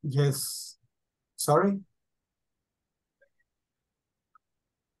 Windows. Yes. Sorry?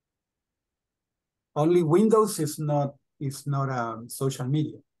 Only Windows is not social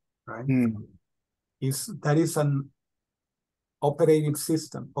media, right? That is an operating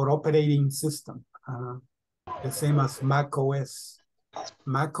system. The same as Mac OS.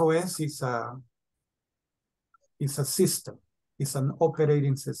 Mac OS is a system. It's an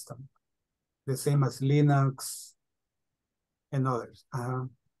operating system. The same as Linux and others.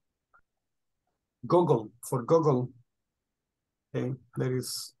 Google, okay, there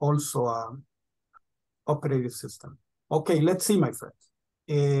is also a operating system. Okay, let's see, my friends.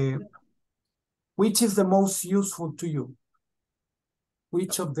 Which is the most useful to you?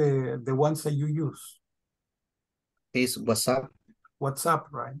 Which of the ones that you use? Is WhatsApp. WhatsApp,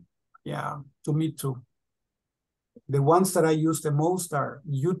 right? Yeah, to me too. The ones that I use the most are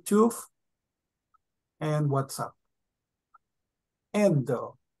YouTube and WhatsApp. And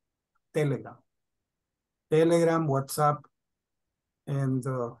Telegram. Telegram, WhatsApp, and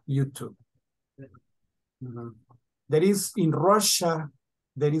YouTube. Mhm. There is, in Russia,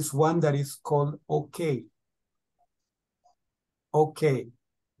 there is one that is called OK. OK.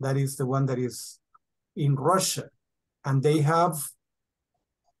 That is the one that is in Russia. And they have,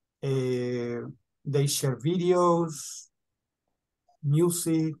 they share videos,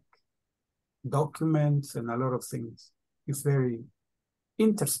 music, documents, and a lot of things. It's very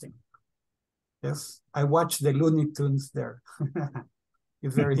interesting. Yes, I watch the Looney Tunes there.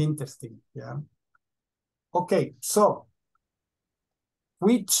 It's very interesting, yeah. Okay, so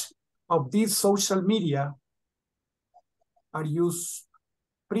which of these social media are used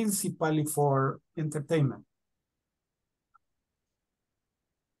principally for entertainment?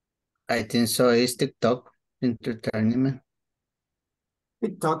 I think so. It's TikTok, entertainment.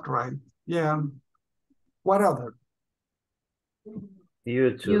 TikTok, right? Yeah. What other?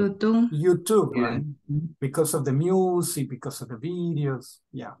 YouTube. YouTube, right? Because of the music, because of the videos.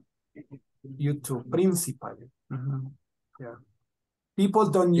 Yeah. YouTube, principally. Yeah. People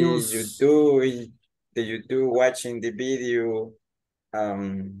don't use. The YouTube watching the video.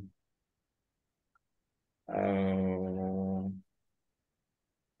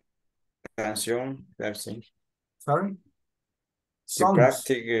 Canción, sí. Sorry? To Songs.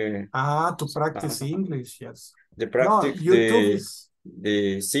 practice. To practice English, yes. The practice no, YouTube is...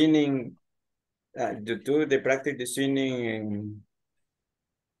 the singing. YouTube, the practice the singing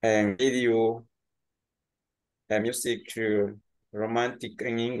and video and music to romantic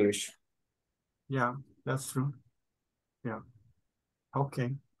in English. Yeah, that's true. Yeah.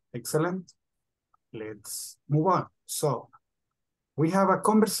 Okay, excellent. Let's move on. So we have a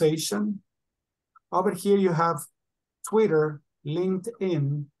conversation. Over here you have Twitter,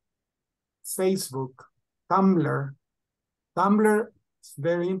 LinkedIn, Facebook, Tumblr. Tumblr is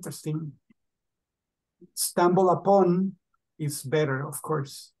very interesting. Stumble upon is better, of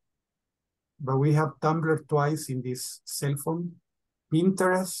course. But we have Tumblr twice in this cell phone.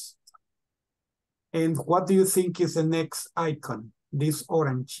 Pinterest. And what do you think is the next icon? This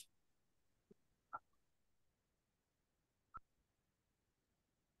orange.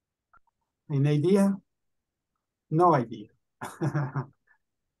 An idea? No idea.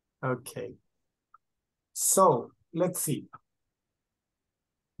 Okay. So let's see.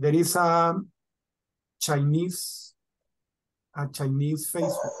 There is a Chinese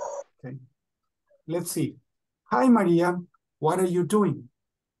Facebook. Okay. Let's see. Hi, Maria. What are you doing?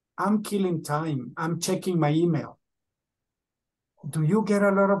 I'm killing time. I'm checking my email. Do you get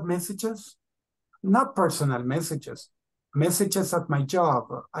a lot of messages? Not personal messages. Messages at my job.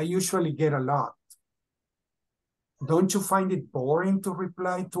 I usually get a lot. Don't you find it boring to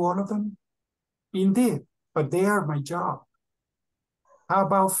reply to all of them? Indeed, but they are my job. How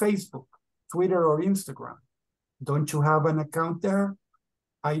about Facebook, Twitter, or Instagram? Don't you have an account there?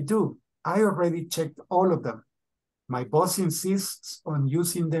 I do. I already checked all of them. My boss insists on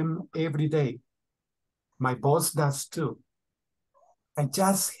using them every day. My boss does too. I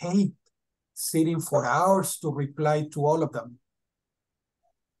just hate sitting for hours to reply to all of them.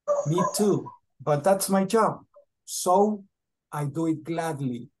 Me too, but that's my job. So I do it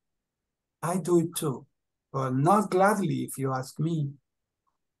gladly. I do it too, but not gladly if you ask me.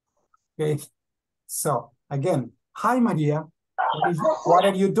 Okay, so again, hi Maria, what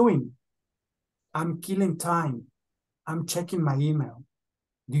are you doing? I'm killing time. I'm checking my email.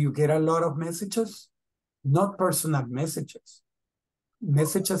 Do you get a lot of messages? Not personal messages.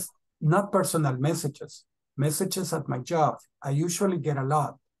 Messages, not personal messages. Messages at my job. I usually get a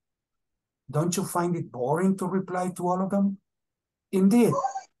lot. Don't you find it boring to reply to all of them? Indeed,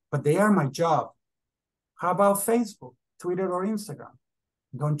 but they are my job. How about Facebook, Twitter, or Instagram?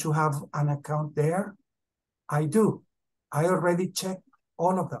 Don't you have an account there? I do. I already checked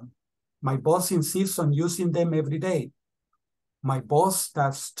all of them. My boss insists on using them every day. My boss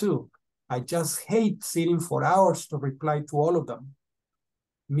does too. I just hate sitting for hours to reply to all of them.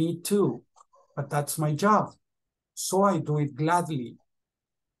 Me too, but that's my job. So I do it gladly.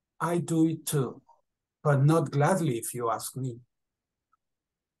 I do it too, but not gladly if you ask me.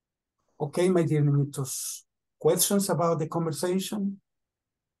 Okay, my dear Nimitos, questions about the conversation?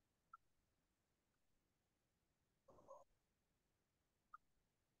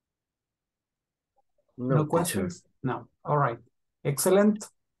 No questions? No, all right, excellent.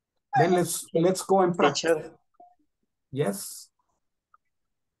 Then let's go and practice. Teacher, Yes.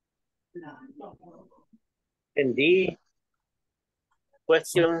 in the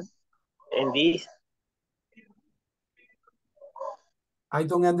question, in this, I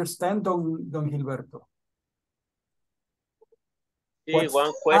don't understand, Don Gilberto. see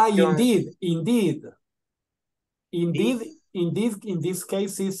one question. Indeed, in this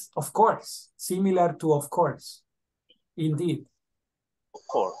case is of course, similar to of course. Indeed. Of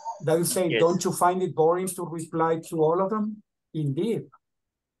course. That is saying, Yes. don't you find it boring to reply to all of them? Indeed.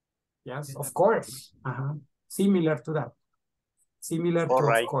 Yes, of course. Similar to that. Similar to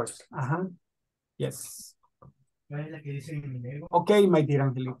right. of course. Yes. Okay, my dear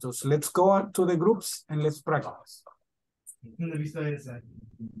angelitos, let's go on to the groups and let's practice.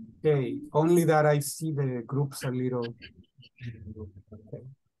 Okay, only that I see the groups a little. Okay.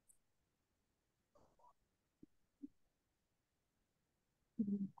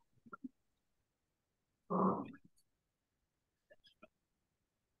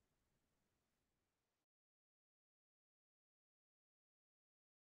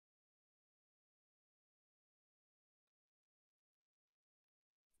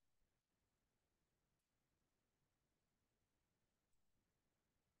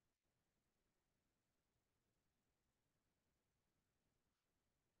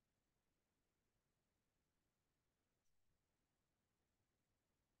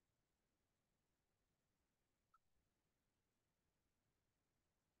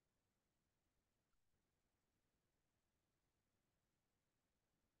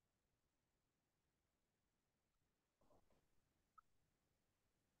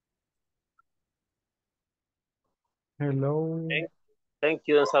 Hello. Thank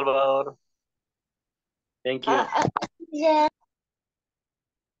you, Salvador. Thank you.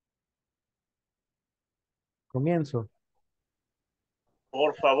 Comienzo.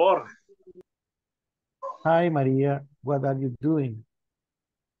 Por favor. Hi, Maria. What are you doing?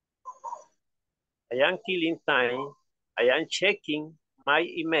 I am killing time. I am checking my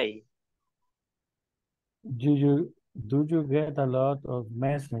email. Do you get a lot of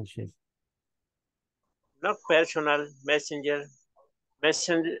messages? Not personal messenger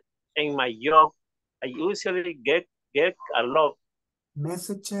in my job. I usually get a lot.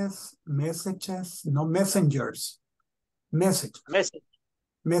 Messages, no messengers. Messages.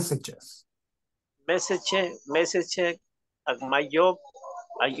 Message at my job.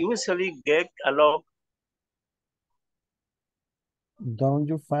 I usually get a lot. Don't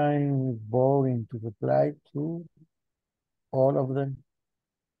you find it boring to reply to all of them?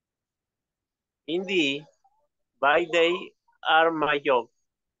 Indeed, by they are my job.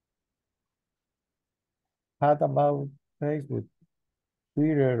 What about Facebook,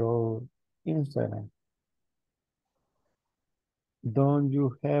 Twitter, or Instagram? Don't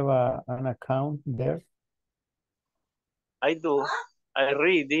you have an account there? I do. I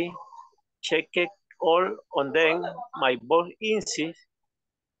really check it all on them. My boss insists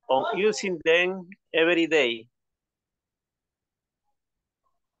on using them every day.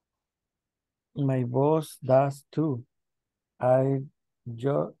 My boss does too. I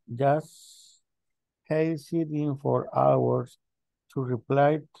just hate sitting for hours to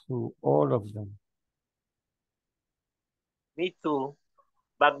reply to all of them. Me too,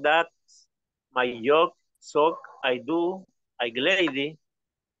 but that's my job, so I gladly.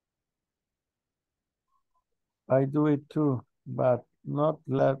 I do it too, but not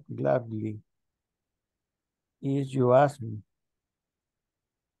gladly, if you ask me.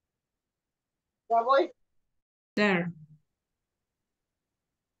 There.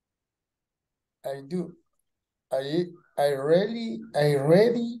 I do. I really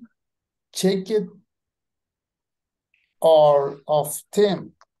check it all of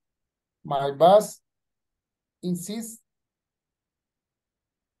them. My boss insists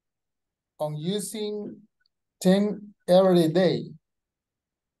on using them every day.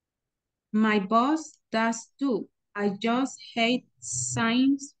 My boss does too. I just hate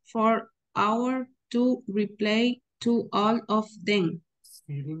signs for hours to reply to all of them.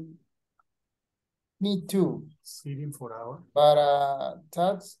 Sitting. Me too. Sitting for hours. But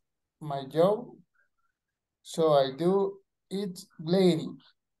that's my job, so I do it gladly.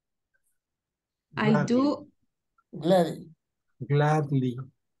 I do. Gladly. Gladly.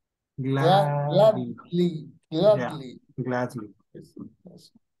 Gladly. Yeah, gladly.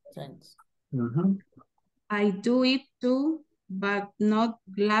 Yes. Thanks. I do it too, but not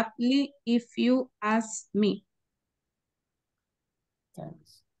gladly if you ask me.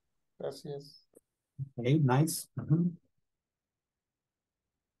 Thanks. Gracias. Okay, nice.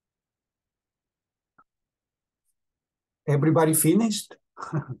 Everybody finished?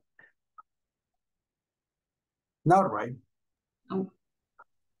 Not right. Oh.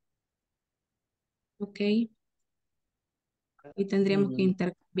 Ok. Y tendríamos que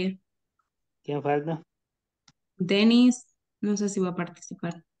intercambiar. ¿Quién falta? Dennis, no sé si va a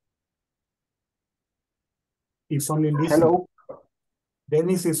participar. It's only listening. Hello.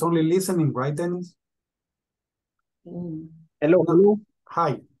 Dennis is only listening, right, Dennis? Hello. Hello.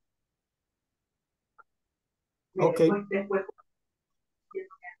 Hi. Okay.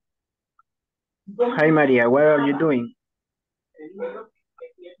 Hi, Maria. What are you doing?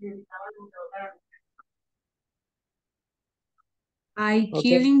 I Okay.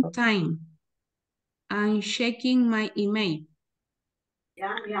 killing time. I'm checking my email.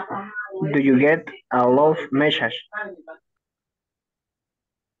 Do you get a lot of messages?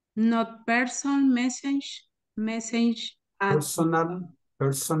 Not person message at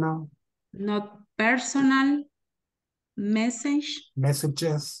Personal. not personal messages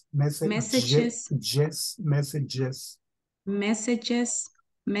Messages.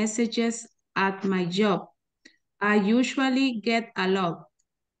 messages at my job. I usually get a lot.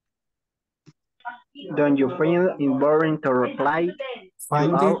 Don't you find it boring to reply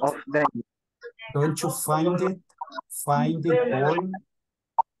to all of them? Don't you find it boring?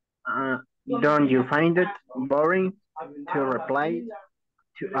 Don't you find it boring to reply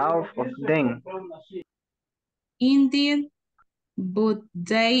to all of them? Indeed, but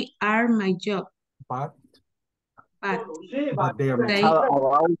they are my job. But They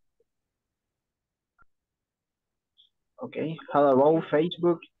Okay, how about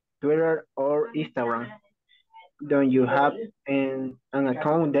Facebook, Twitter, or Instagram? Don't you have an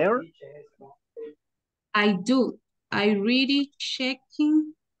account there? I do. I already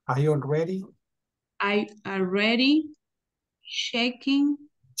checking. I already checking.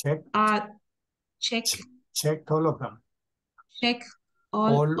 checked all of them. Check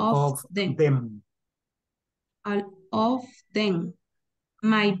all of them. All of them.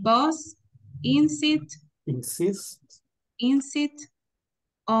 My boss insists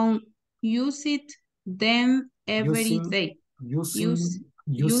on using them every day.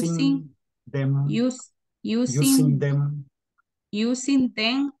 Using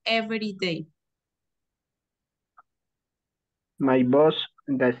them every day. My boss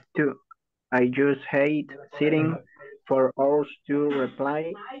does too. I just hate sitting for hours to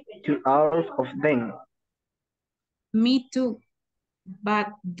reply to all of them. Me too.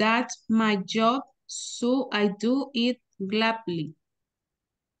 But that's my job, so I do it gladly.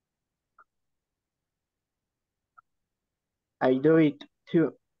 I do it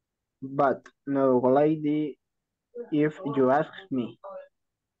too, but no gladly if you ask me.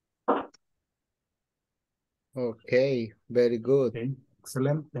 Okay, very good. Okay,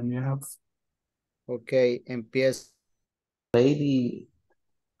 excellent. Then you have. Okay, empieza. Lady,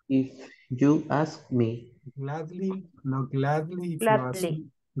 if you ask me. Gladly, no gladly if you ask me.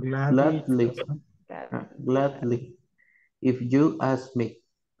 Gladly. If you ask me.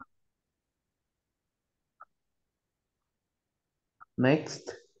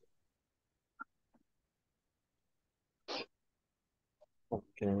 Next.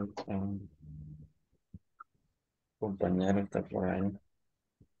 Ok. Compañero está por ahí.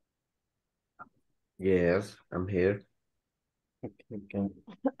 Yes, I'm here. Okay.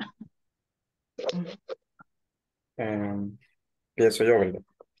 Empiezo yo, ¿verdad?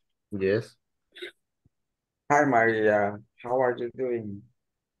 Yes. Hi, Maria. How are you doing?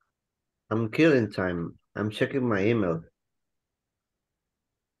 I'm killing time. I'm checking my email.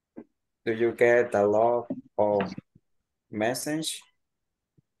 Do you get a lot of messages?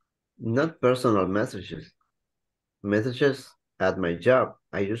 Not personal messages. Messages at my job.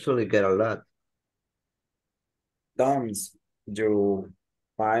 I usually get a lot. Don't you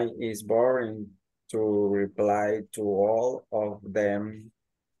find it boring to reply to all of them?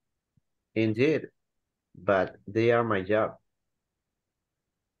 Indeed, but they are my job.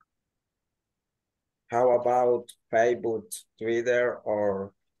 How about Facebook, Twitter,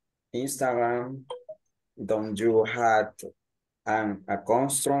 or Instagram? Don't you have an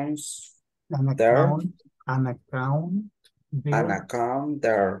account there? An account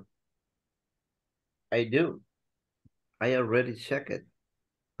there. I do. I already checked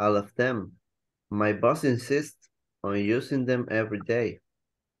all of them. My boss insists on using them every day.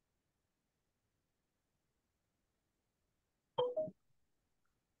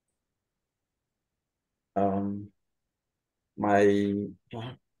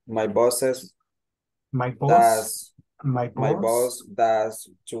 My boss does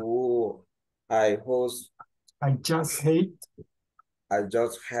too. I just hate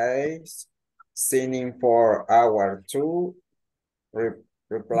sitting for hours to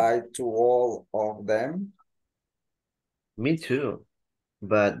reply to all of them. Me too,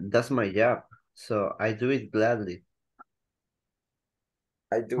 but that's my job, so I do it gladly.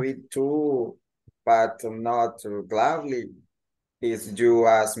 I do it too, but not gladly. Is you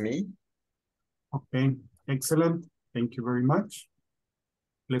ask me? Okay, excellent. Thank you very much.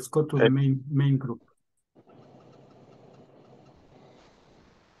 Let's go to the main group.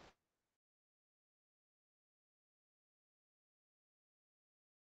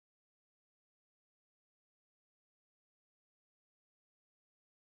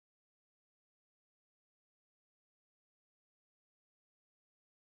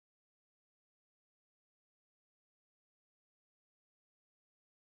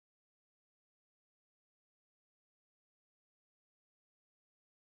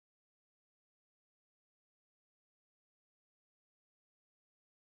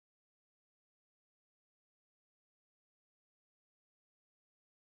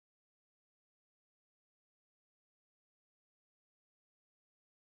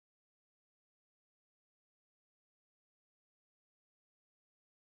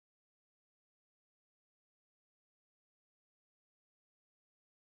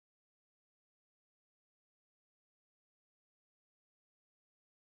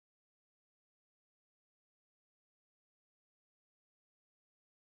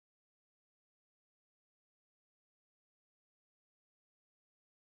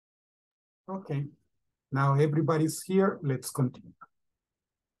 Okay, now everybody's here. Let's continue.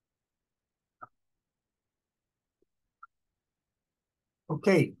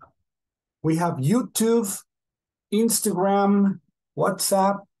 Okay, we have YouTube, Instagram,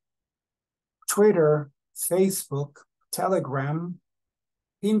 WhatsApp, Twitter, Facebook, Telegram,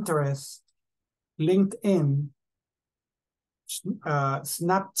 Pinterest, LinkedIn,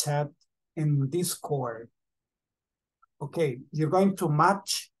 Snapchat, and Discord. Okay, you're going to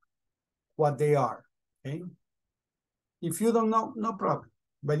match what they are, okay? If you don't know, no problem,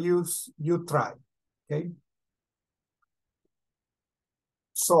 but you try, okay?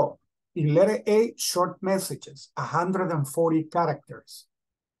 So, in letter A, short messages, 140 characters.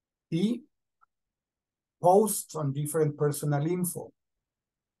 B, posts on different personal info.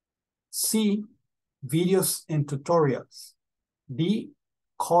 C, videos and tutorials. D,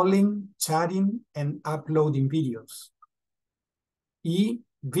 calling, chatting, and uploading videos. E,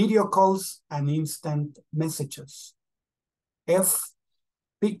 video calls and instant messages. F,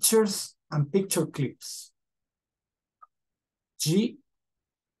 pictures and picture clips. G,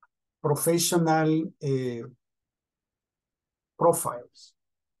 professional profiles.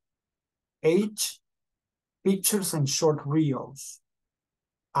 H, pictures and short reels.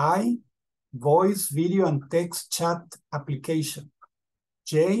 I, voice, video, and text chat application.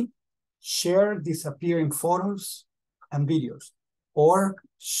 J, share disappearing photos and videos, or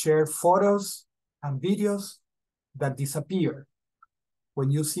share photos and videos that disappear when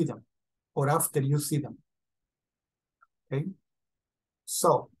you see them or after you see them. Okay,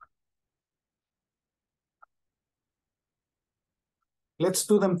 so let's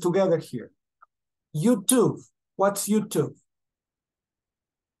do them together here. YouTube, what's YouTube?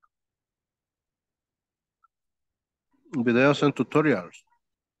 Videos and tutorials.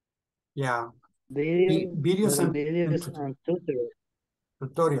 Yeah. Videos and tutorials.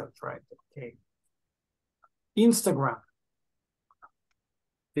 Tutorials, right? Okay. Instagram.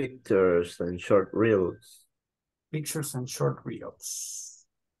 Pictures and short reels. Pictures and short reels.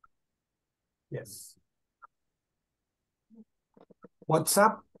 Yes.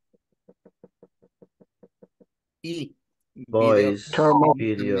 WhatsApp. E. Voice,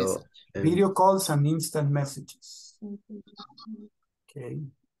 video, and video calls and instant messages. Okay.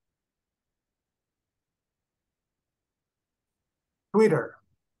 Twitter.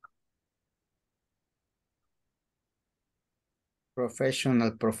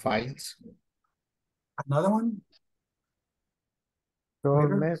 Professional profiles. Another one?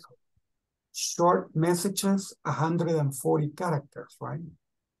 Short messages, 140 characters, right?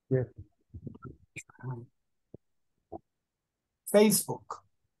 Yes. Facebook.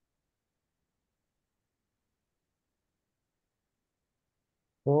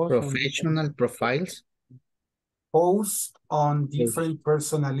 Professional profiles. Post on different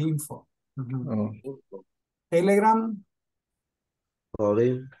personal info. Oh. Telegram.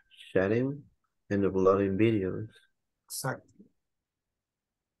 calling, chatting, and uploading videos. Exactly.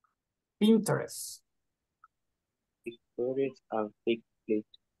 Pinterest. Pictures and pic clips.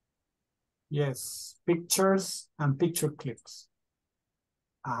 Yes, pictures and picture clips.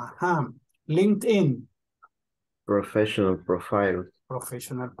 LinkedIn. Professional profiles.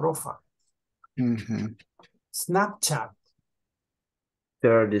 Professional profile. Mm-hmm. Snapchat.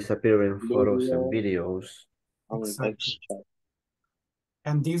 Share disappearing photos and videos. on Exactly. text chat.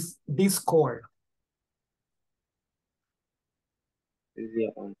 And this Discord.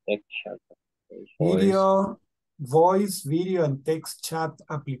 Video on text chat. Video, voice, video, and text chat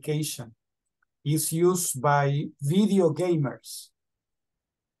application is used by video gamers.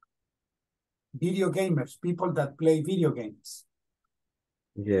 Video gamers, people that play video games.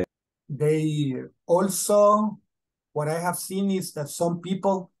 Yeah. They also, what I have seen is that some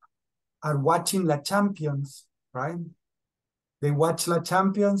people are watching La Champions, right? They watch La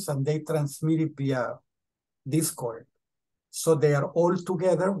Champions and they transmit it via Discord. So they are all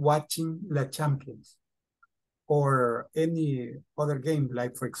together watching La Champions or any other game,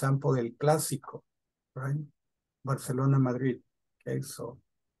 like, for example, El Clásico, right? Barcelona, Madrid. Okay, so.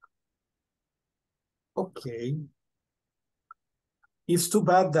 Okay. It's too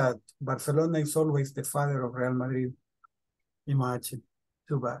bad that Barcelona is always the father of Real Madrid. Imagine.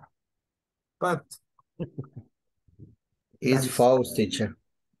 Too bad. But. It's false, teacher.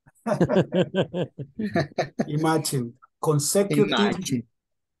 Imagine consecutively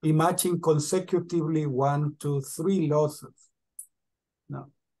 1, 2, 3 losses.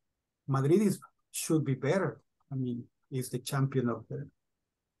 No, Madrid should be better. I mean, is the champion of the.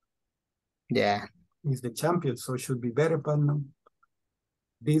 Yeah. Is the champion, so should be better, but no.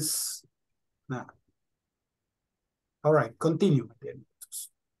 This, no. All right, continue.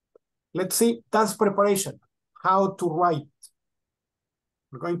 Let's see, task preparation. How to write.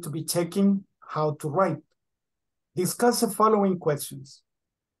 We're going to be checking how to write. Discuss the following questions.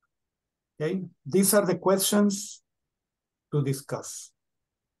 Okay, these are the questions to discuss.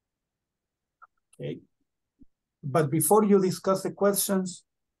 Okay, but before you discuss the questions,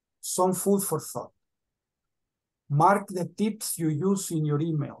 some food for thought. Mark the tips you use in your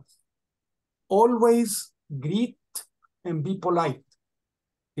emails. Always greet and be polite.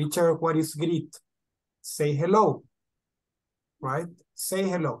 Teacher, what is greet? Say hello, right? Say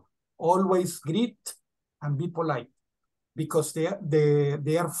hello. Always greet and be polite. Because they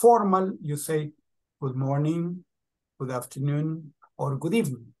are formal, you say good morning, good afternoon, or good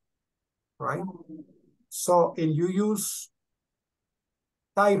evening, right? So, and you use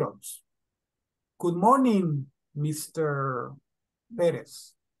titles. Good morning, Mr.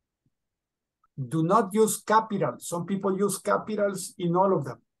 Perez. Do not use capitals. Some people use capitals in all of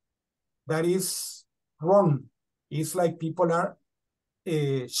them. That is wrong. It's like people are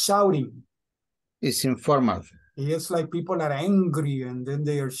shouting. It's informal. It's like people are angry and then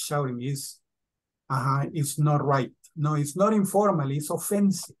they are shouting. It's not right. No, it's not informal. It's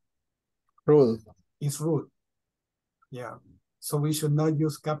offensive. Rude. It's rude. Yeah. So we should not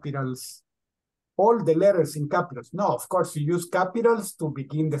use capitals. All the letters in capitals. No, of course, you use capitals to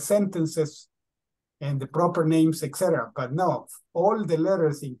begin the sentences and the proper names, etc. But no, all the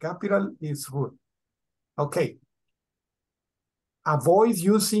letters in capital is rude. Okay. Avoid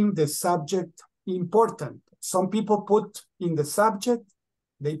using the subject important. Some people put in the subject,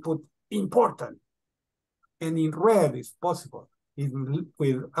 they put important. And in red is possible,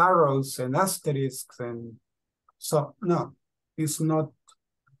 with arrows and asterisks. And so, no, it's not.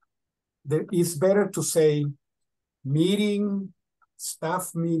 It's better to say meeting,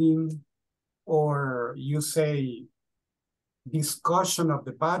 staff meeting, or you say discussion of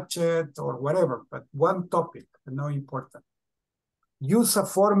the budget or whatever, but one topic, no important. Use a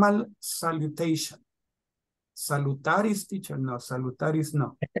formal salutation. Salutaris, teacher? No, salutaris,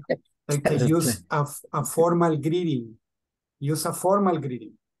 no. Okay, use a formal greeting. Use a formal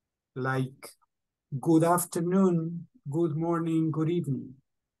greeting, like good afternoon, good morning, good evening.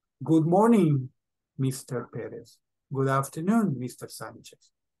 Good morning, Mr. Perez. Good afternoon, Mr. Sanchez.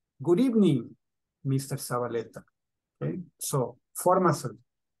 Good evening, Mr. Zabaleta. Okay, so formal.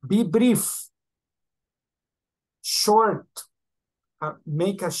 Be brief, short.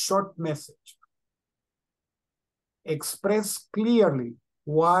 Make a short message. Express clearly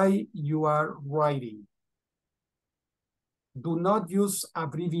why you are writing. Do not use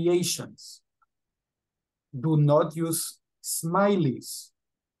abbreviations. Do not use smileys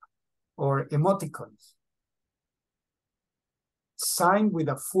or emoticons. Sign with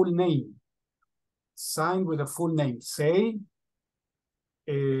a full name. Sign with a full name. Say,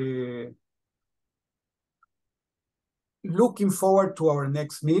 looking forward to our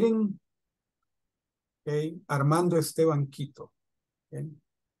next meeting. Okay, Armando Esteban Quito. Okay.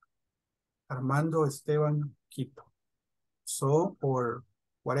 Armando Esteban Quito. So, or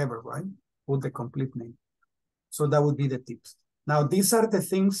whatever, right? Put the complete name. So that would be the tips. Now, these are the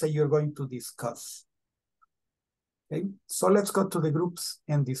things that you're going to discuss. Okay, so let's go to the groups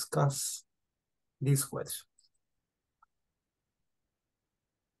and discuss these questions.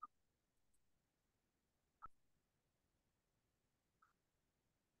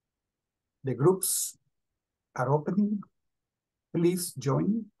 The groups are opening. Please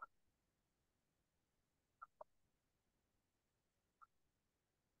join.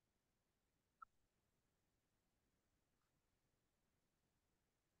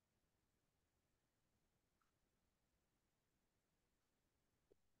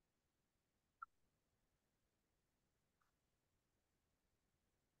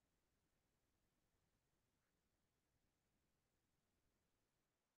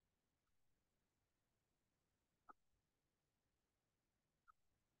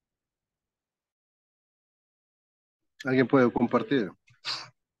 ¿Alguien puede compartir?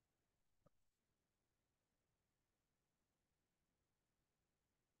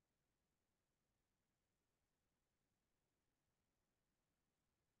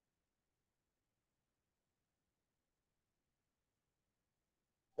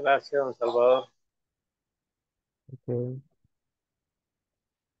 Gracias, don Salvador. Okay.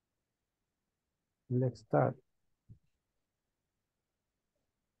 Let's start.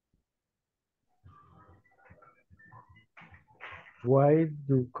 Why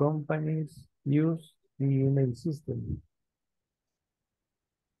do companies use the email system?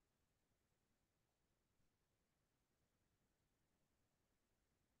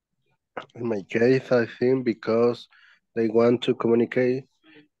 In my case, I think because they want to communicate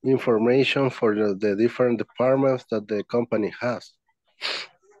information for the different departments that the company has.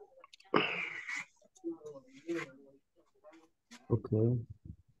 Okay.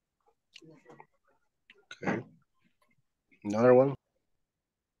 Okay. Another one.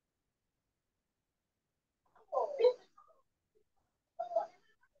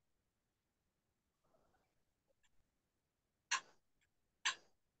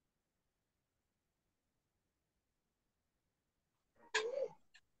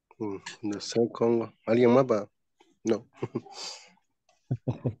 The second, ¿alguien más va? No.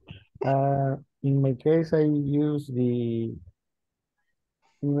 In my case, I use the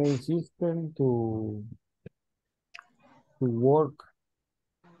email system to work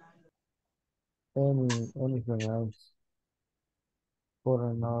anything else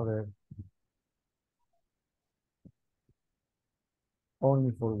for another, only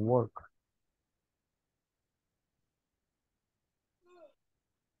for work.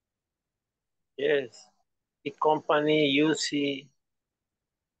 Yes, the company uses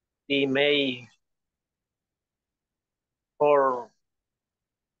email for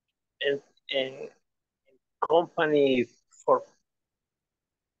and company for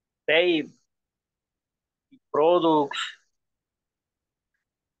pay products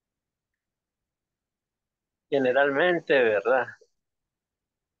generalmente, ¿verdad?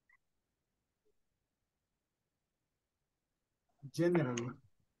 Generally.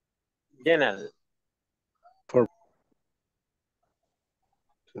 General. For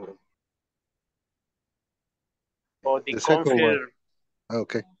Or the second one. confirm.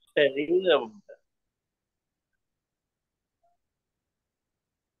 Okay. Pedido.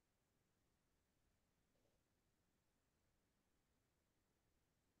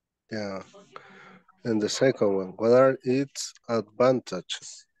 Yeah. And the second one, what are its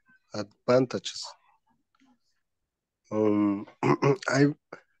advantages? Advantages.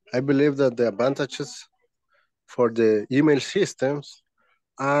 I believe that the advantages for the email systems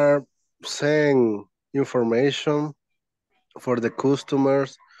are sending information for the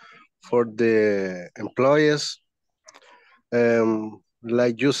customers, for the employees.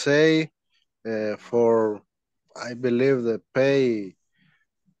 Like you say, for I believe the pay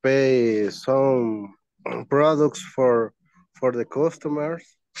some products for the customers.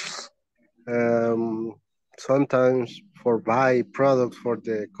 Sometimes for buy products for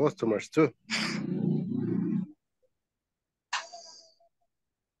the customers too.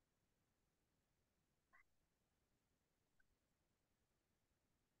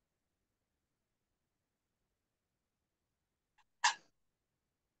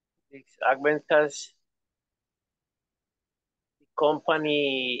 Disadvantage. The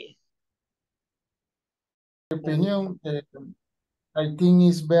company. Opinion, I think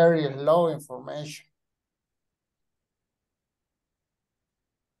it's very low information.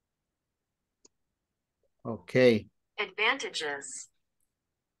 Okay. Advantages.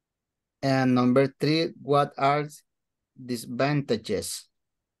 And number 3, what are disadvantages?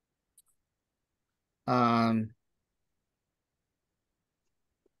 And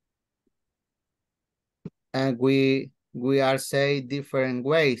we are say different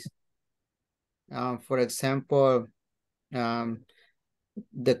ways. For example,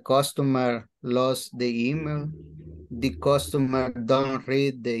 the customer lost the email, the customer don't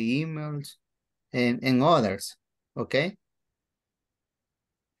read the emails, and others, okay?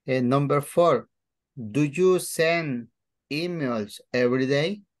 Number 4, do you send emails every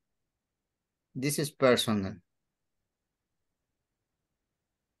day? This is personal.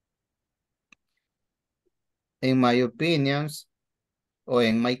 In my opinions, or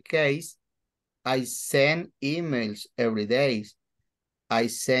in my case, I send emails every day. I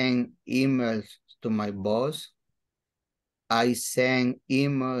send emails to my boss. I send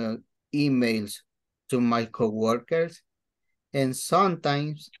emails to my coworkers. And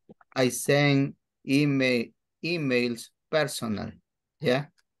sometimes I send emails personal. Yeah.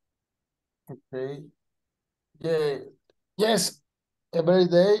 Okay. Yeah. Yes, every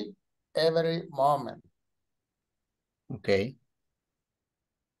day, every moment. Okay.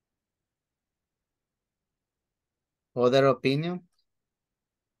 Other opinion?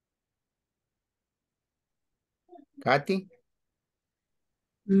 Kathy?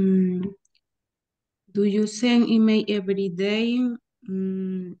 Do you send email every day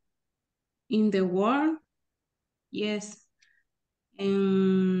in the work? Yes.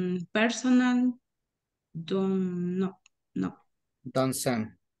 And personal, no. Don't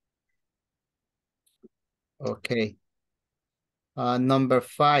send. Okay. Number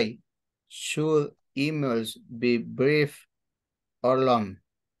 5, should emails be brief or long?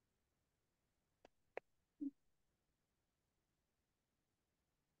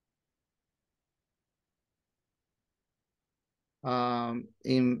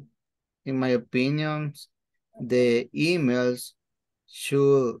 In my opinion, the emails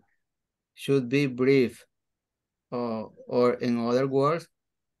should be brief, or in other words,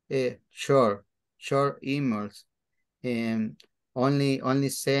 short emails, and only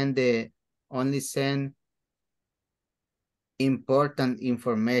send important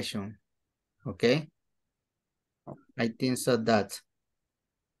information. Okay, I think so. That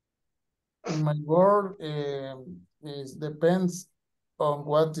In my world, it depends on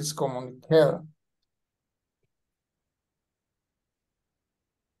what is communicated.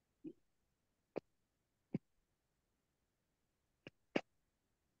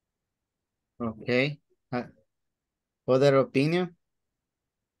 okay. Other opinion?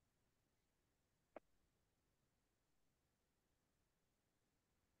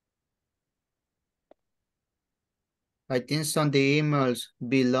 I think some of the emails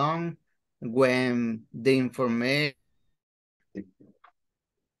belong when the information.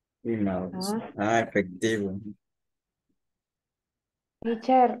 Emails. Efectivo.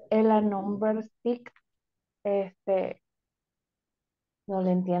 Teacher, en la number 6, no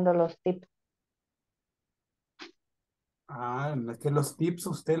le entiendo los tips. Es que los tips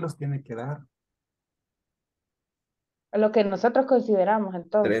usted los tiene que dar. Lo que nosotros consideramos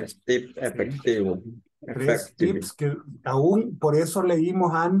entonces. 3 tips efectivos. 3 tips que aún por eso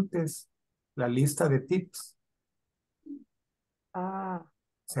leímos antes la lista de tips.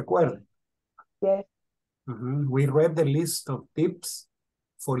 ¿Se acuerdan? Yes. We read the list of tips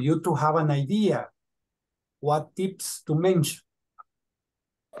for you to have an idea what tips to mention.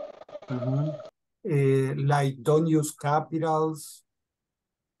 Like don't use capitals,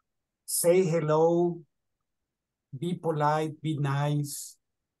 say hello, be polite, be nice.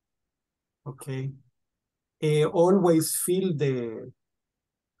 Okay. Always fill the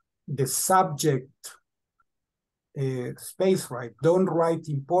subject space, right? Don't write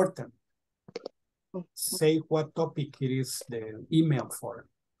important. Say what topic it is the email for.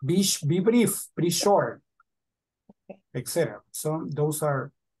 Be brief, be short, etc. So those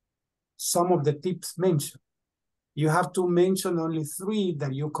are some of the tips mentioned. You have to mention only 3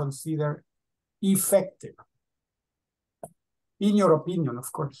 that you consider effective. In your opinion,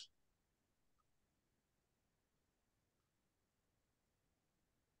 of course.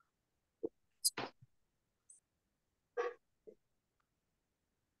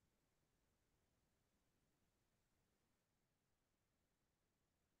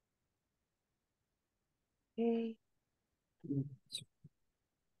 Okay.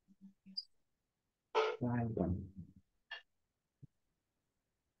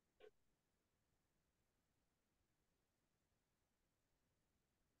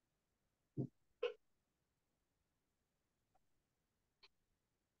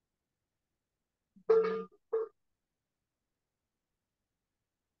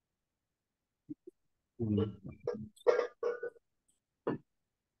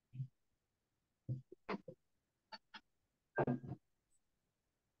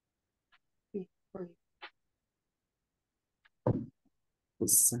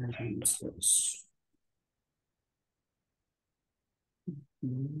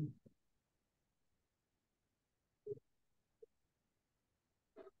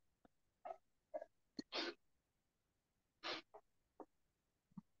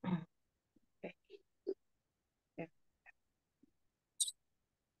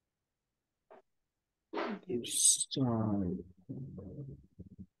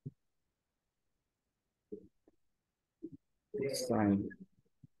 Sign.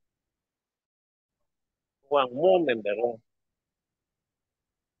 One moment, ¿verdad?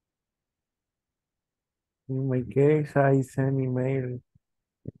 In my case, I send email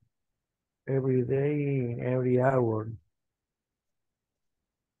every day, every hour.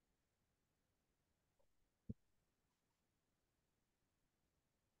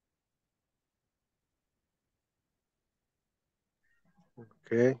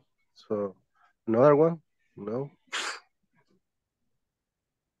 Okay, so another one? No?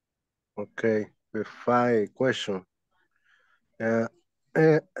 Okay, the 5 question.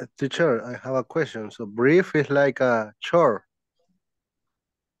 Teacher, I have a question. So brief is like a short.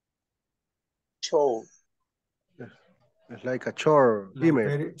 Show. It's like a short Like email.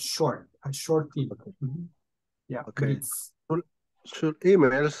 very short, a short email. Okay. Yeah, Okay. brief. Should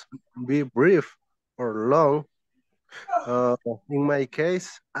emails be brief or long? In my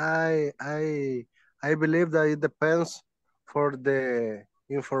case, I believe that it depends for the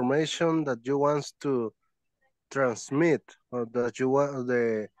information that you want to transmit, or that you want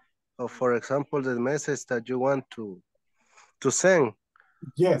or for example, the message that you want to send.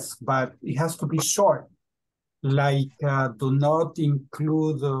 Yes, but it has to be short. Like do not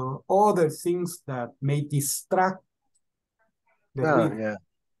include other things that may distract the reader. Yeah.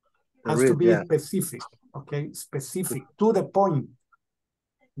 Has to be specific, okay? Specific, to the point.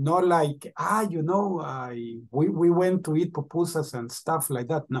 Not like, we went to eat pupusas and stuff like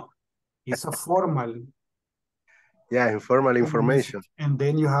that. No, it's a formal. Yeah, informal information. And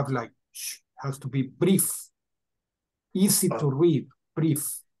then you have like, has to be brief, easy to read,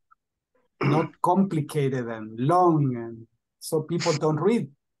 brief, not complicated and long. And so people don't read.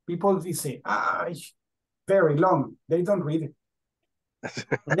 People say, very long. They don't read it.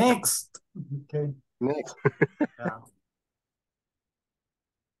 Next. Okay. Next. Yeah.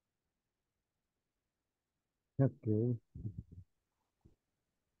 Okay.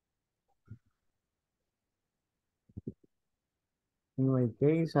 In my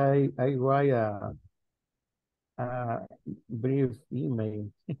case, I write a brief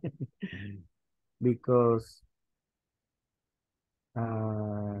email because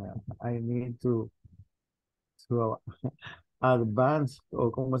I need to advance,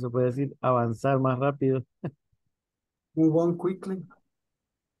 o como se puede decir, avanzar más rápido. Move on quickly.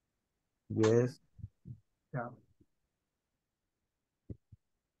 Yes. Yeah.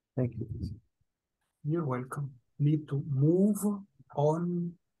 Thank you. You're welcome. Need to move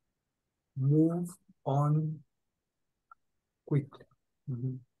on quickly.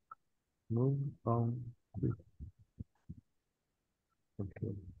 Mm-hmm. Move on quickly.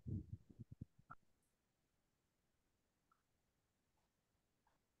 Okay.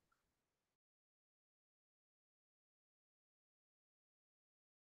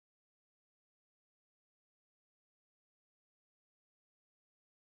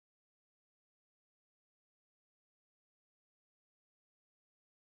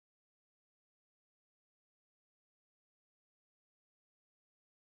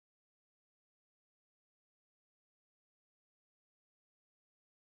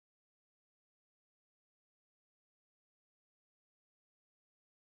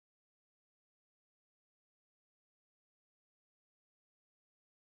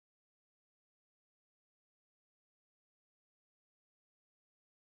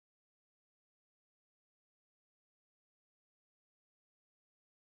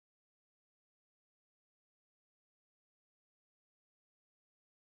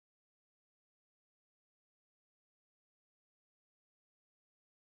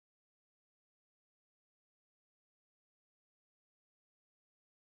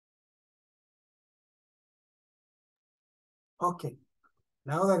 Okay.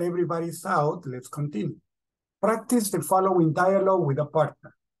 Now that everybody's out, let's continue. Practice the following dialogue with a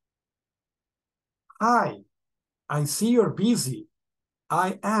partner. Hi, I see you're busy.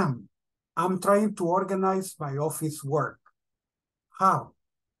 I am. I'm trying to organize my office work. How?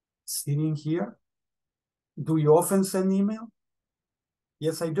 Sitting here? Do you often send email?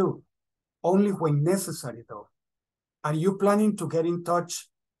 Yes, I do. Only when necessary, though. Are you planning to get in touch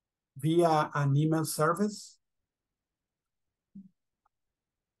via an email service?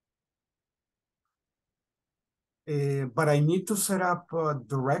 But I need to set up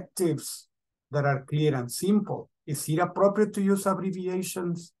directives that are clear and simple. Is it appropriate to use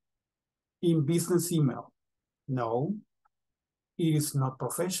abbreviations in business email? No, it is not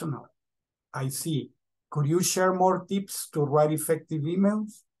professional. I see. Could you share more tips to write effective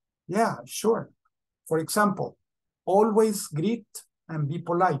emails? Yeah, sure. For example, always greet and be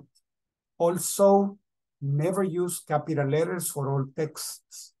polite. Also, Never use capital letters for all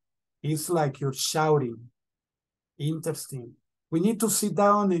texts. It's like you're shouting. Interesting. We need to sit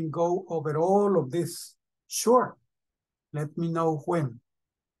down and go over all of this. Sure. Let me know when.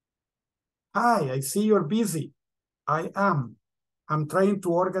 Hi, I see you're busy. I am. I'm trying to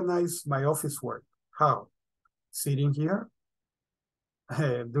organize my office work. How? Sitting here?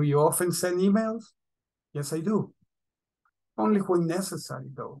 Do you often send emails? Yes, I do. Only when necessary,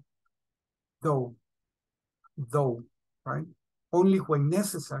 though. Though, right? Only when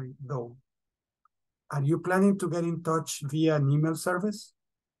necessary, though. Are you planning to get in touch via an email service?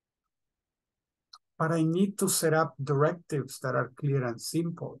 But I need to set up directives that are clear and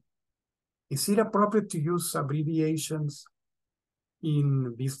simple. Is it appropriate to use abbreviations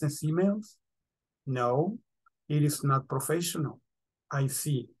in business emails? No, it is not professional. I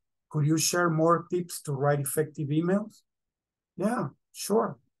see. Could you share more tips to write effective emails? Yeah,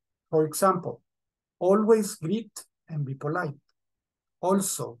 sure. For example, always greet and be polite.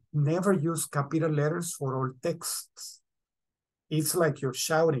 Also, never use capital letters for all texts. It's like you're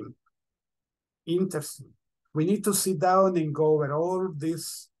shouting. Interesting. We need to sit down and go over all of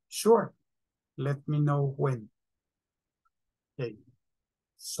this. Sure. Let me know when. Okay.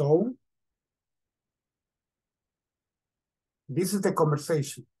 So, this is the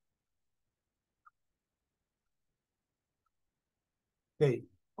conversation. Okay.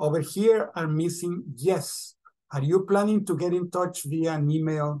 Over here, I'm missing yes. Are you planning to get in touch via an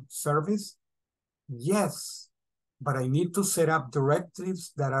email service? Yes, but I need to set up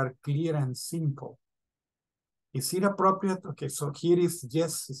directives that are clear and simple. Is it appropriate? Okay, so here is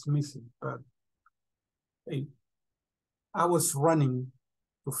yes is missing, but hey, I was running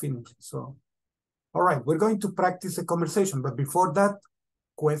to finish. So, all right, we're going to practice a conversation, but before that,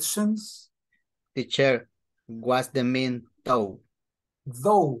 questions? Teacher, what's the mean though?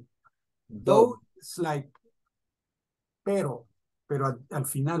 Though is like pero al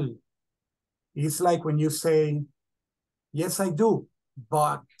final. It's like when you say, yes, I do,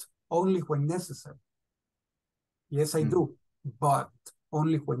 but only when necessary. Yes, I do, but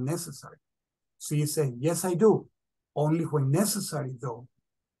only when necessary. So you say, yes, I do, only when necessary, though.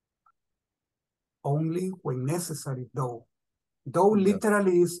 Only when necessary, though. Though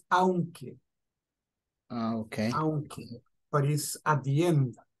literally is aunque. Okay. Aunque, but it's at the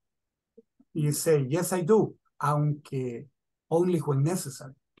end. You say, yes, I do, aunque only when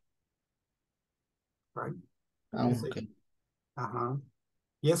necessary. Right? Okay.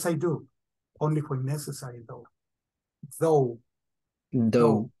 Yes, I do. Only when necessary, though. Though.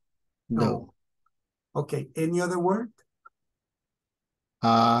 Okay, any other word?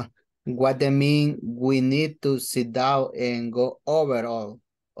 What they mean we need to sit down and go over all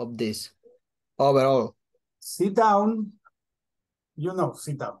of this. Overall. Sit down. You know,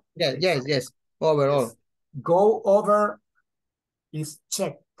 sit down. Yes, okay. Yes. Overall. Yes. Go over is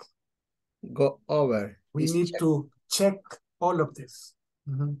check. Go over. We need to check all of this.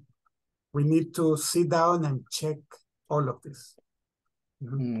 We need to sit down and check all of this.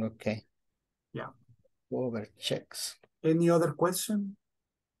 Okay. Yeah. Over checks. Any other question?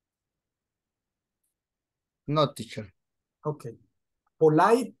 No, teacher. Okay.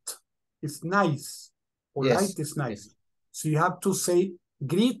 Polite is nice. Polite is nice. Yes. So you have to say,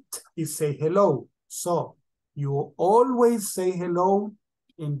 greet is say hello. So you always say hello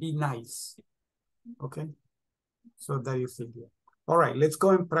and be nice. Okay? So that is it here. All right, let's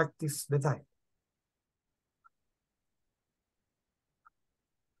go and practice the type.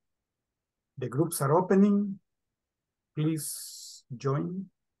 The groups are opening. Please join.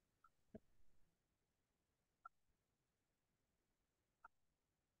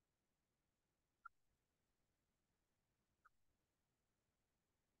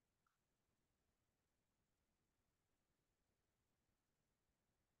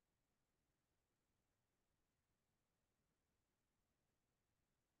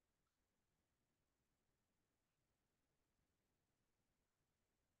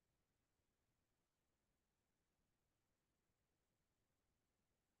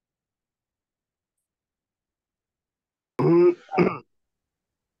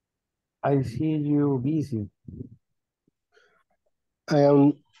 I see you busy.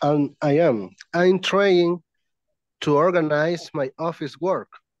 I am. I'm trying to organize my office work.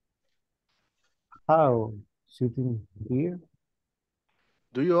 How? Sitting here?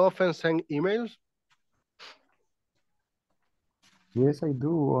 Do you often send emails? Yes, I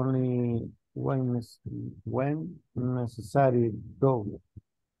do. Only when necessary, though.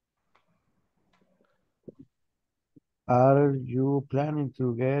 Are you planning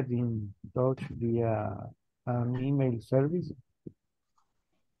to get in touch via an email service?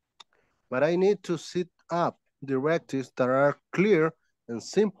 But I need to sit up directives that are clear and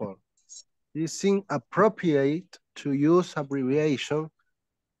simple. It's inappropriate to use abbreviation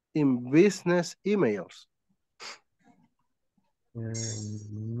in business emails.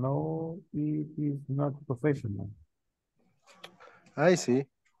 No, it is not professional. I see.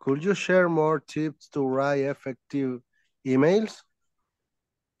 Could you share more tips to write effective emails?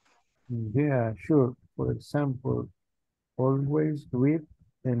 Yeah, sure. For example, always read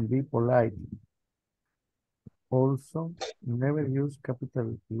and be polite. Also, never use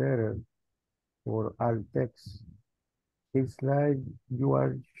capital letters or alt text. It's like you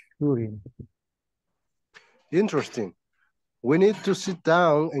are shooting. Interesting. We need to sit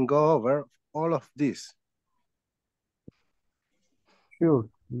down and go over all of this. Sure,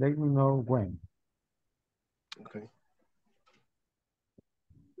 let me know when. Okay.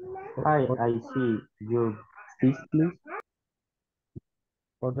 Hi, I see your seat, please.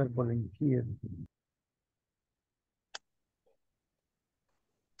 Other volunteer.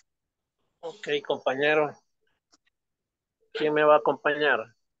 Ok, compañero. ¿Quién me va a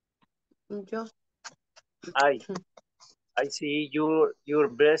acompañar? Yo. I see you're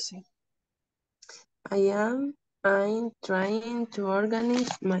busy. I'm trying to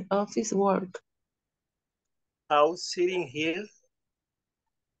organize my office work. How's sitting here?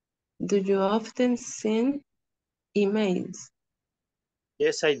 Do you often send emails?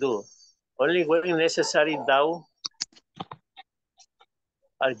 Yes, I do. Only when necessary, though.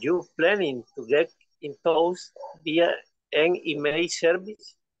 Are you planning to get in touch via an email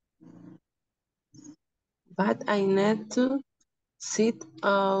service? But I need to set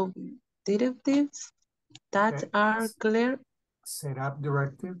up directives that are clear. Set up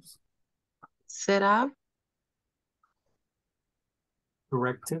directives. Set up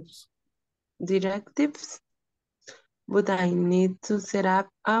Directives. directives. But I need to set up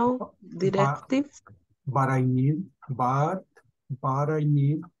our directives. But I need to set up.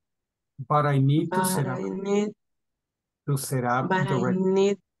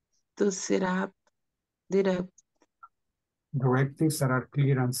 Directives that are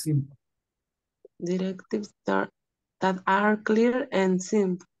clear and simple. Directives that are clear and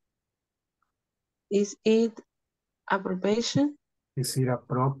simple. Is it appropriation? Is it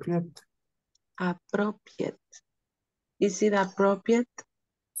appropriate? Appropriate. Is it appropriate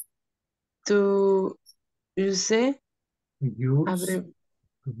to use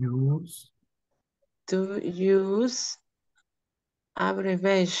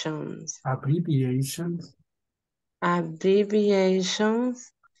abbreviations?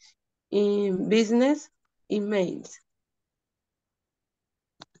 Abbreviations in business emails.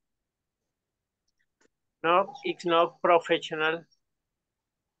 No, it's not professional.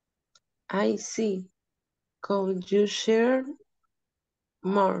 I see. Could you share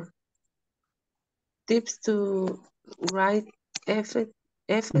more tips to write effective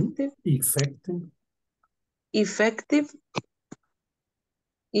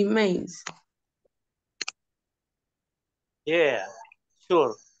emails? Yeah,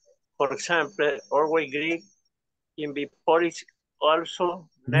 sure. For example, always Greek in be polite, also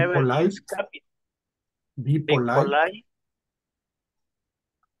never use capital. Be polite.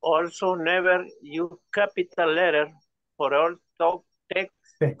 Also never use capital letter for all talk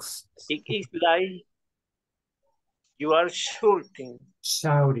text. It is like you are shouting.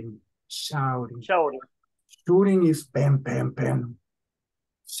 Shouting. Shooting is bam, bam, bam.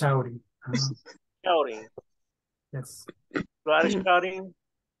 Shouting. Shouting. Yes. You are shouting.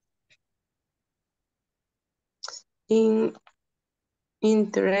 Interesting.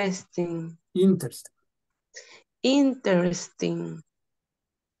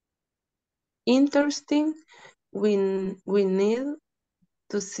 We need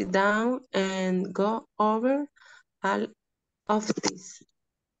to sit down and go over all of this.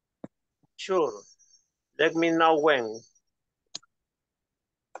 Sure. Let me know when.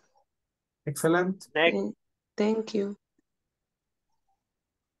 Excellent. Next. Thank you.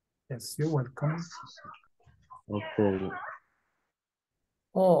 Yes, you're welcome. Okay.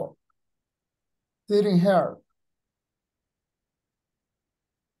 Oh, sitting here.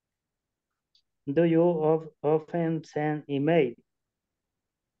 Do you often send email?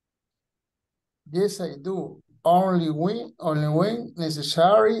 Yes, I do. Only when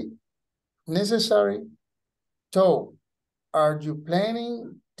necessary. So, are you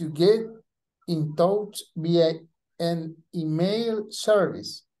planning to get in touch via an email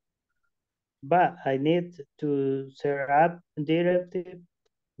service? But I need to set up directives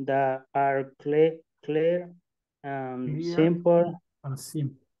that are clear and simple.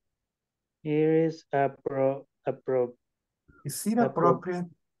 Here is Is it appropriate?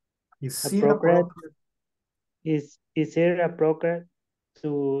 Is it appropriate? Is it appropriate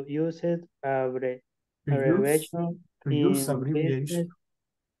to use it abbreviation in business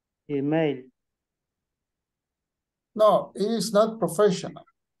email? No, it is not professional.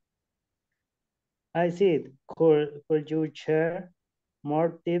 I see. Could you share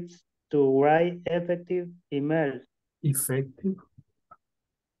more tips to write effective emails? Effective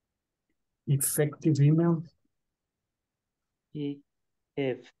email.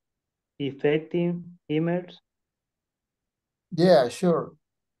 Effective emails? Yeah, sure.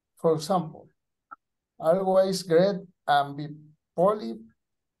 For example, always greet and be polite.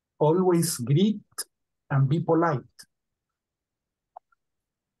 Always greet and be polite.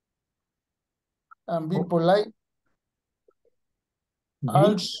 And be polite.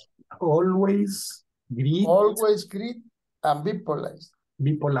 Always greet. Always greet and be polite.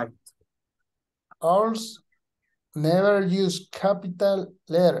 Be polite. Also, never use capital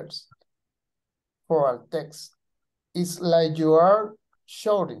letters for a text. It's like you are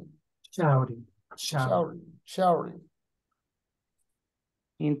shouting. Shouting.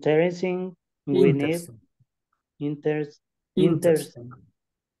 Interesting. Interesting.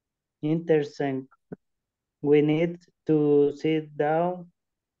 We need to sit down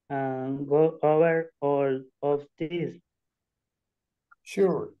and go over all of this.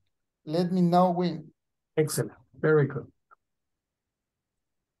 Sure. Let me know when. Excellent. Very good.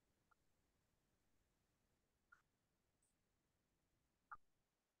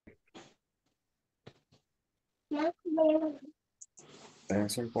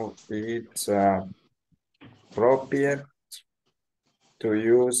 Example, it's appropriate to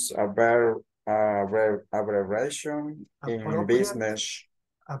use abbreviation in business.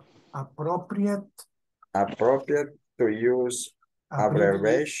 Appropriate To use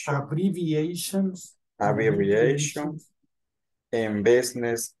abbreviations in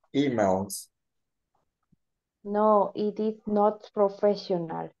business emails. No, it is not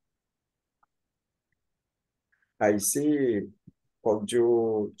professional. I see. Could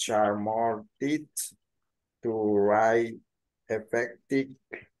you share more tips to write effective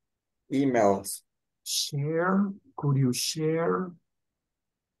emails? Could you share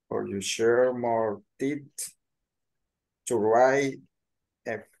more tips to write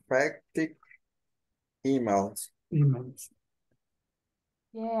effective emails?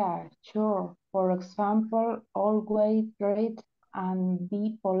 Yeah, sure. For example, always greet and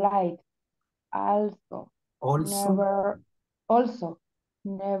be polite.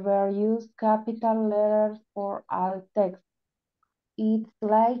 Never use capital letters for all text. It's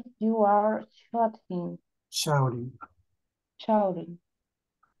like you are shouting.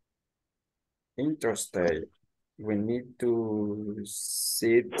 Interesting. We need to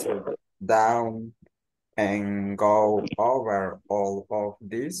sit down and go over all of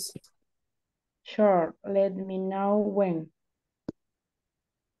this. Sure, let me know when.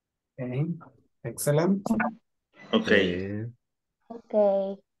 Okay, excellent. Okay.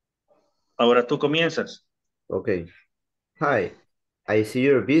 Ahora tú comienzas. Okay. Hi, I see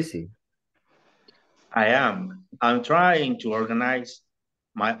you're busy. I am. I'm trying to organize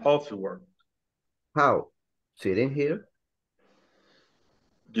my office work. How? Sitting here?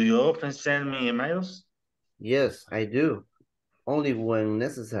 Do you often send me emails? Yes, I do. Only when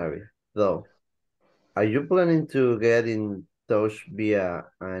necessary, though. Are you planning to get in touch via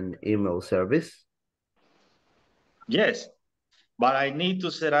an email service? Yes, but I need to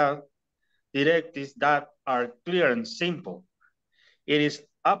set up directives that are clear and simple. It is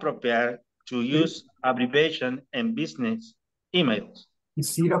appropriate to use abbreviation in business emails.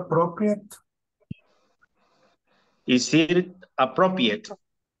 Is it appropriate? Is it appropriate?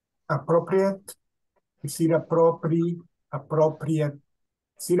 Appropriate? Is it appropriate?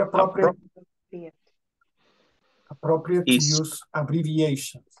 Is it appropriate? Appropriate to use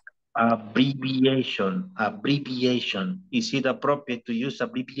abbreviations. Abbreviation. Is it appropriate to use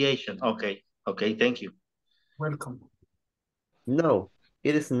abbreviation? Okay, thank you. Welcome. No,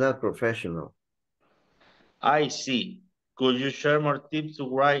 it is not professional. I see. Could you share more tips to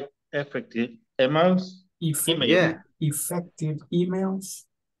write effective emails? Effective emails?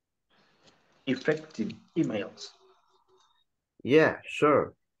 Effective emails. Yeah,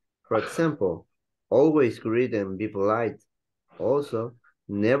 sure. For example, always greet and be polite. Also,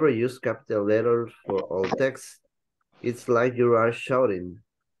 never use capital letters for all text. It's like you are shouting.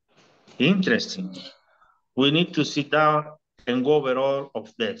 Interesting. We need to sit down and go over all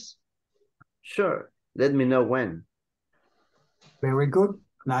of this. Sure. Let me know when. Very good.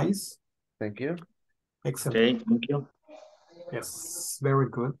 Nice. Thank you. Excellent. Okay, thank you. Yes, very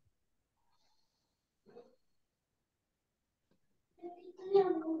good.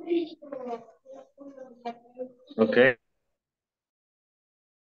 Okay.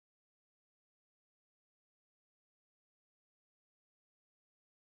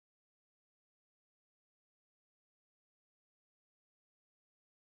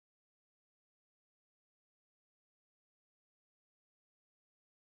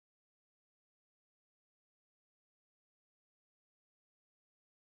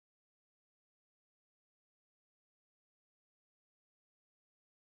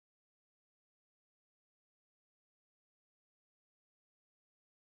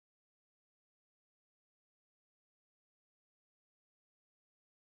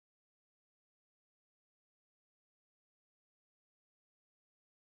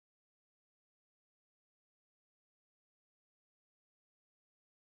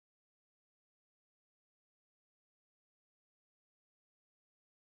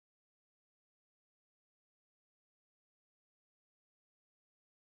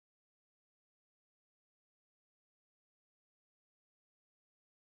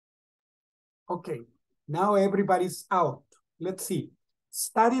 Okay, now everybody's out. Let's see.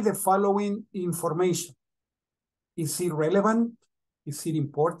 Study the following information. Is it relevant? Is it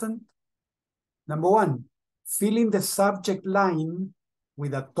important? Number one, fill in the subject line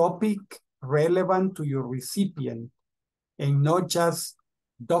with a topic relevant to your recipient and not just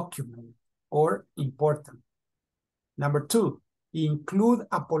document or important. Number two, include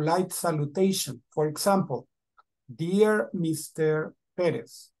a polite salutation. For example, dear Mr.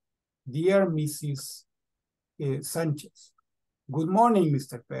 Perez, dear Mrs. Sanchez, good morning,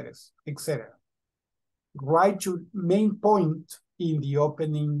 Mr. Perez, etc. Write your main point in the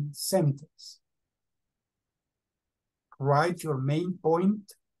opening sentence. Write your main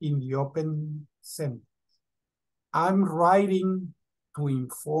point in the opening sentence. I'm writing to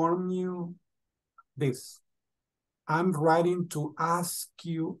inform you this. I'm writing to ask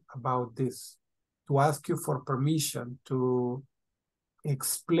you about this, to ask you for permission, to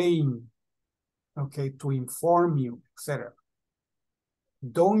explain, okay, to inform you, etc.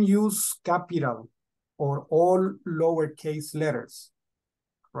 Don't use capital or all lowercase letters,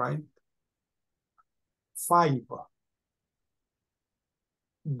 right? 5,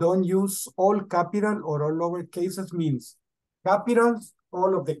 don't use all capital or all lowercases means capitals,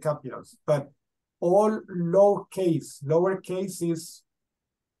 all of the capitals, but all lowercase is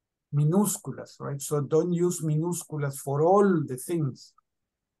minusculas, right? So don't use minusculas for all the things.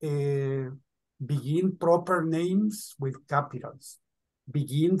 Begin proper names with capitals.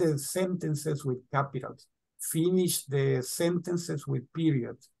 Begin the sentences with capitals. Finish the sentences with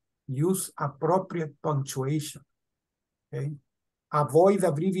periods. Use appropriate punctuation, okay? Avoid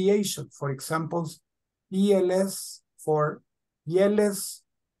abbreviation. For example, PLS for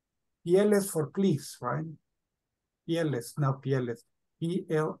please, right? PLS, not PLS.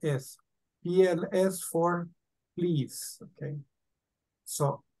 PLS for please, okay?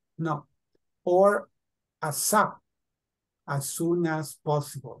 So, no. Or ASAP, as soon as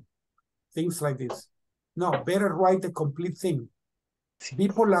possible. Things like this. No, better write the complete thing. Be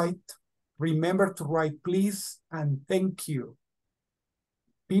polite. Remember to write please and thank you.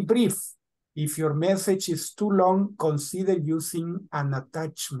 Be brief. If your message is too long, consider using an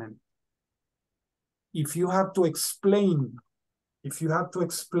attachment. If you have to explain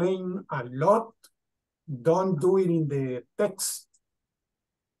a lot, don't do it in the text.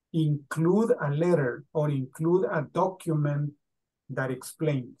 Include a letter or include a document that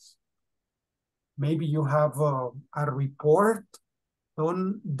explains. Maybe you have a report.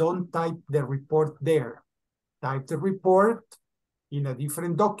 Don't type the report there. Type the report in a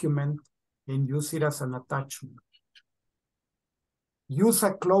different document and use it as an attachment. Use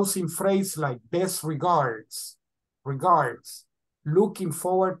a closing phrase like best regards, looking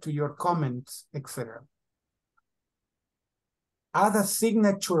forward to your comments, etc. Add a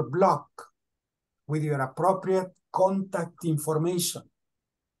signature block with your appropriate contact information.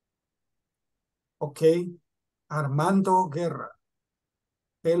 Okay, Armando Guerra,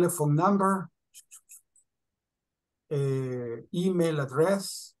 telephone number, email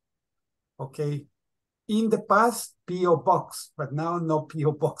address, okay. In the past, P.O. Box, but now no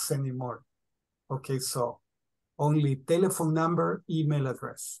P.O. Box anymore. Okay, so only telephone number, email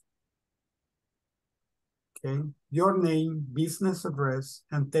address. Okay, your name, business address,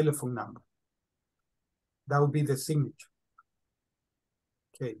 and telephone number. That would be the signature.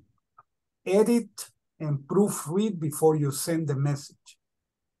 Okay, edit and proofread before you send the message.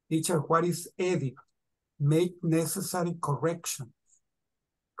 Teacher, what is edit? Make necessary corrections.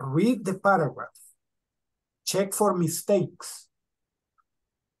 Read the paragraph. Check for mistakes.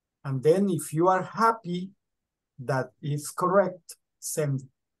 And then if you are happy that is correct, send it.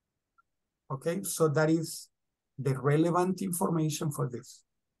 Okay, so that is the relevant information for this.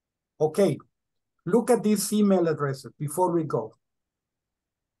 Okay, look at these email addresses before we go.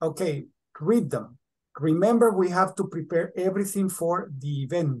 Okay, read them. Remember, we have to prepare everything for the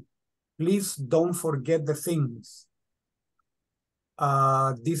event. Please don't forget the things.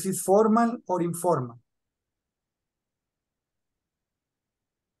 This is formal or informal?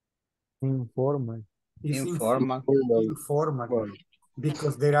 Informal. It's Informal. Informal.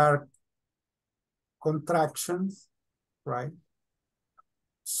 Because there are contractions, right?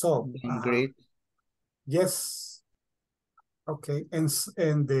 So, Great. yes. Okay, and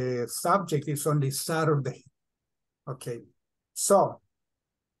the subject is only Saturday. Okay, so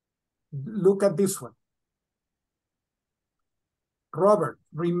look at this one. Robert,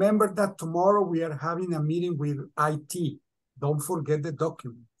 remember that tomorrow we are having a meeting with IT. Don't forget the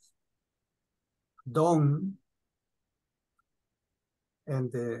documents. Don't.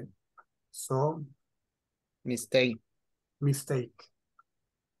 And so. Mistake.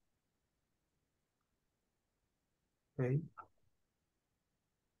 Okay.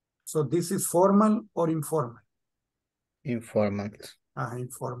 So this is formal or informal? Informal.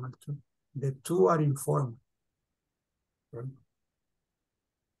 Informal too. The two are informal. Okay.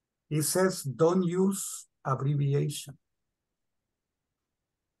 It says don't use abbreviation.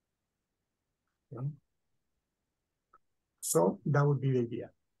 Okay. So that would be the idea.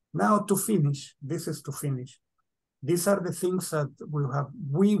 Now to finish, this is to finish. These are the things that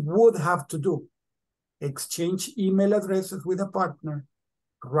we would have to do. Exchange email addresses with a partner,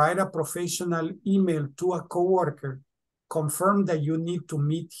 write a professional email to a coworker, confirm that you need to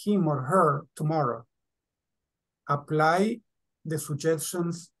meet him or her tomorrow. Apply the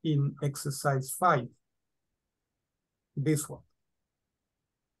suggestions in exercise 5. This one.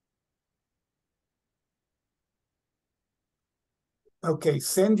 Okay,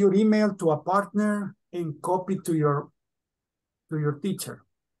 send your email to a partner and copy to your teacher.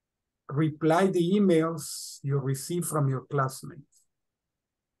 Reply the emails you receive from your classmates.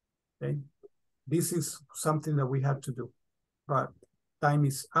 Okay, this is something that we have to do, but time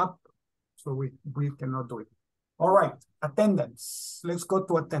is up, so we cannot do it. All right, attendance. Let's go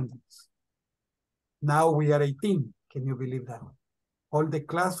to attendance. Now we are 18. Can you believe that? All the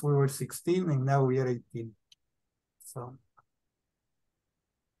class we were 16 and now we are 18. So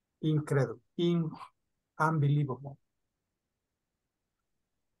incredible, unbelievable.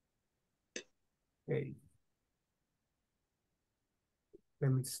 Okay.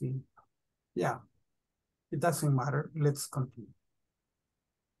 Let me see. Yeah, it doesn't matter. Let's continue.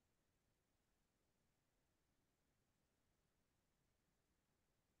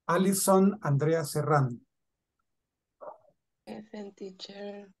 Alison Andrea Serrano. Present,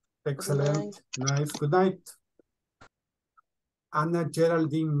 teacher. Excellent. Nice. Good night. Ana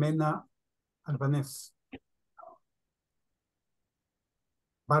Geraldine Mena Albanés.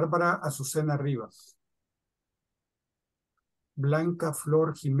 Bárbara Azucena Rivas. Blanca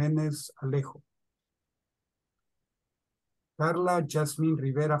Flor Jiménez Alejo. Carla Jasmine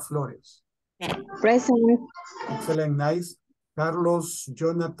Rivera Flores. Present. Excellent, nice. Carlos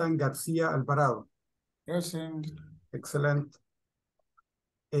Jonathan García Alvarado. Present. Excellent.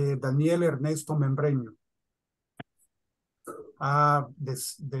 Daniel Ernesto Membreño.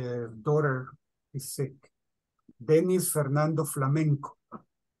 The daughter is sick. Denis Fernando Flamenco.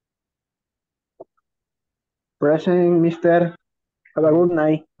 Present, Mr. Have a good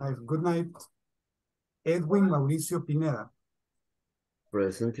night. Good night. Edwin Mauricio Pineda.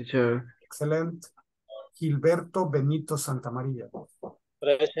 Present, teacher. Excellent. Gilberto Benito Santamaría.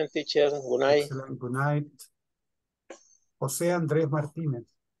 Present, teacher. Good night. Excellent. Good night. José Andrés Martínez.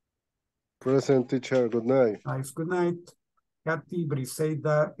 Present, teacher. Good night. Nice. Good night. Katy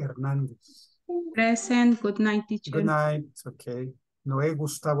Briseida Hernández. Present. Good night, teacher. Good night. Okay. Noé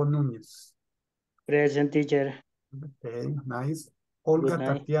Gustavo Núñez. Present, teacher. Okay, nice. Olga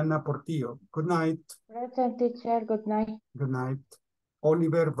Tatiana Portillo. Good night. Present, teacher. Good night. Good night.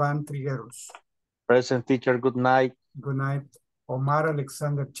 Oliver Van Trigueros. Present, teacher. Good night. Good night. Omar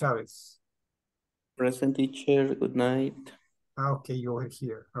Alexander Chavez. Present, teacher. Good night. Okay, you are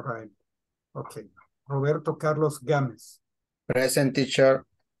here. All right. Okay. Roberto Carlos Gámez. Present, teacher.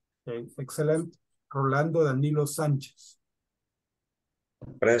 Okay, excellent. Rolando Danilo Sánchez.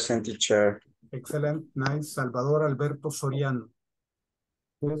 Present, teacher. Excellent. Nice. Salvador Alberto Soriano.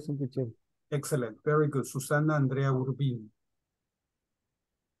 Present, teacher. Excellent. Very good. Susana Andrea Urbino.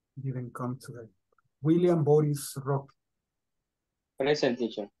 Didn't come today. William Boris Roque. Present,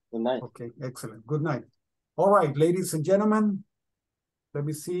 teacher. Good night. Okay, excellent. Good night. All right, ladies and gentlemen. Let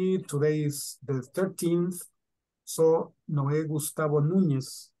me see. Today is the 13th. So Noé Gustavo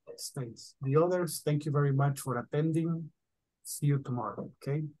Núñez stays. The others, thank you very much for attending. See you tomorrow,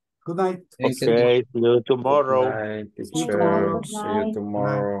 okay? Good night. Okay, see you tomorrow. Good night, See you teacher. tomorrow. See you Good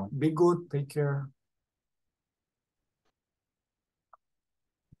tomorrow. night. Be good. Take care.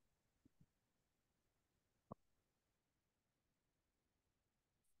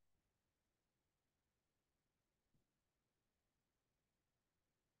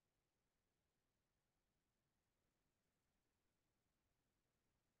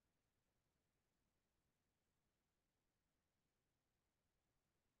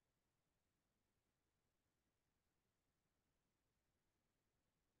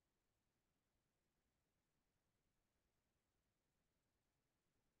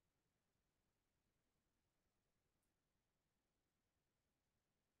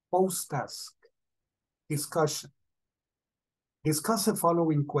 Post task. Discussion. Discuss the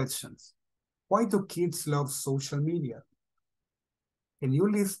following questions. Why do kids love social media? Can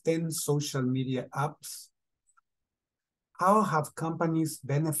you list 10 social media apps? How have companies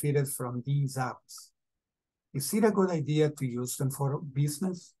benefited from these apps? Is it a good idea to use them for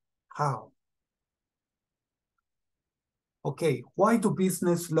business? How? Okay, why do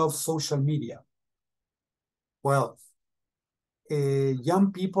business love social media? Well,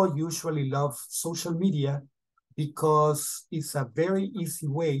 young people usually love social media because it's a very easy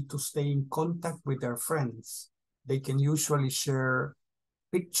way to stay in contact with their friends. They can usually share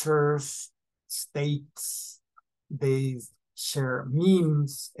pictures, states, they share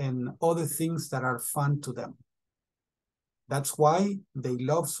memes and other things that are fun to them. That's why they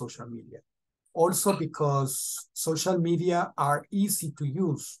love social media. Also because social media are easy to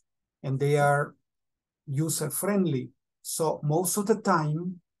use and they are user-friendly. So most of the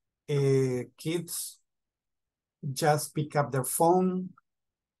time, kids just pick up their phone,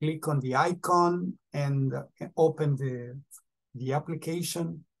 click on the icon and open the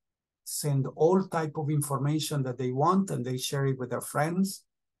application, send all type of information that they want and they share it with their friends.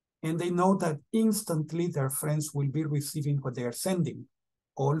 And they know that instantly their friends will be receiving what they are sending.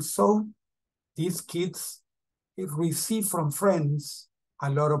 Also, these kids receive from friends a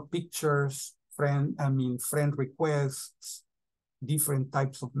lot of pictures, friend requests, different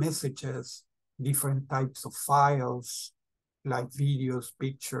types of messages, different types of files, like videos,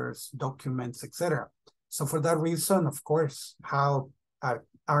 pictures, documents, etc. So for that reason, of course, how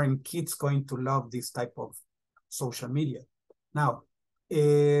aren't kids going to love this type of social media? Now,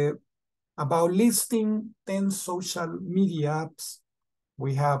 about listing 10 social media apps,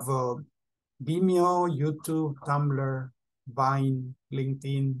 we have Vimeo, YouTube, Tumblr, Vine,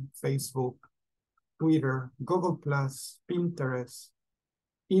 LinkedIn, Facebook, Twitter, Google+, Pinterest,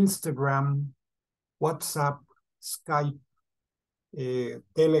 Instagram, WhatsApp, Skype,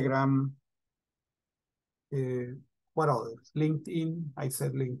 Telegram, what others? LinkedIn, I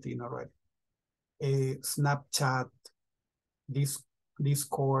said LinkedIn already. Snapchat,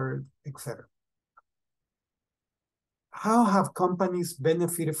 Discord, etc. How have companies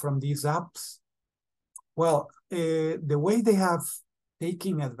benefited from these apps? Well, the way they have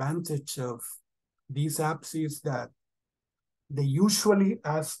taken advantage of these apps is that they usually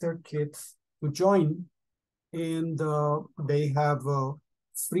ask their kids to join and they have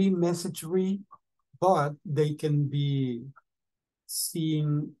free messagery, but they can be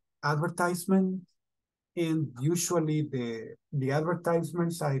seeing advertisements, and usually the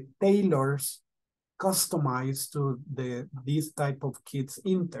advertisements are tailored, customized to these type of kids'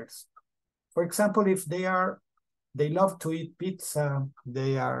 interests. For example, if they love to eat pizza,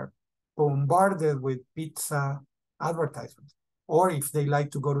 they are bombarded with pizza advertisements. Or if they like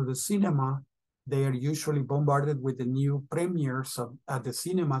to go to the cinema, they are usually bombarded with the new premieres at the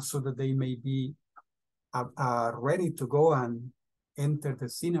cinema so that they may be ready to go and enter the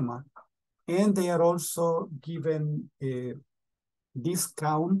cinema. And they are also given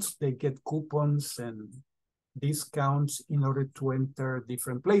discounts. They get coupons and discounts in order to enter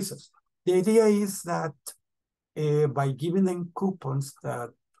different places. The idea is that by giving them coupons that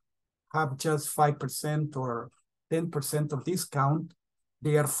have just 5% or 10% of discount,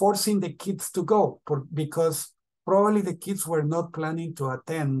 they are forcing the kids to go because probably the kids were not planning to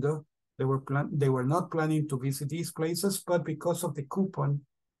attend. They were not planning to visit these places, but because of the coupon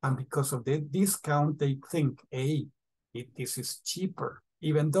and because of the discount, they think, hey, this is cheaper,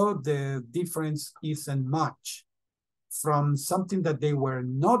 even though the difference isn't much from something that they were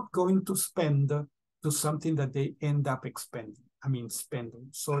not going to spend to something that they end up spending.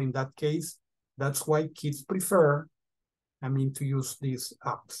 So in that case, that's why kids prefer, to use these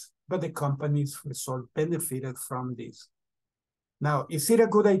apps. But the companies result benefited from this. Now, is it a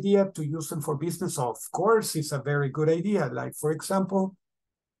good idea to use them for business? Of course, it's a very good idea. Like, for example,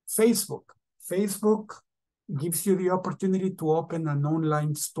 Facebook. Facebook gives you the opportunity to open an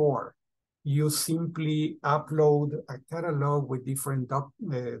online store. You simply upload a catalog with different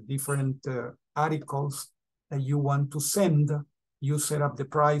articles that you want to send. You set up the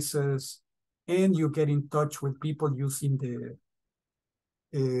prices, and you get in touch with people using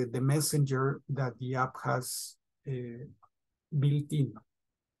the messenger that the app has built in.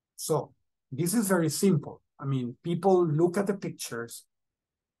 So this is very simple. I mean, people look at the pictures,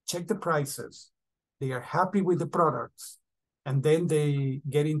 check the prices, they are happy with the products, and then they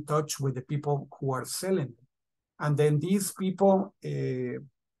get in touch with the people who are selling them. And then these people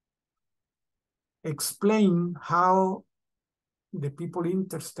explain how the people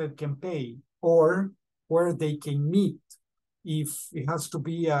interested can pay or where they can meet if it has to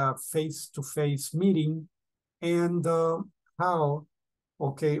be a face-to-face meeting, and how,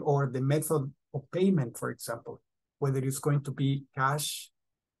 okay, or the method of payment, for example, whether it's going to be cash,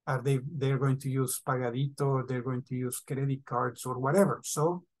 are they're going to use Pagadito, or they're going to use credit cards or whatever.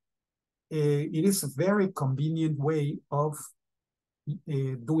 So it is a very convenient way of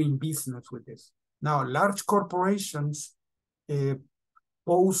doing business with this. Now, large corporations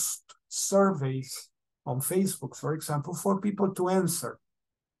post surveys on Facebook, for example, for people to answer.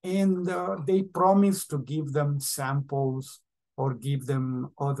 And they promise to give them samples or give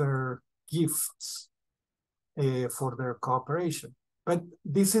them other gifts for their cooperation. But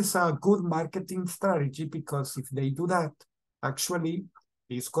this is a good marketing strategy, because if they do that, actually,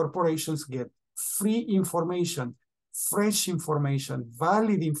 these corporations get free information, fresh information,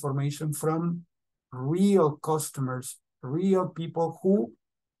 valid information from real customers, real people who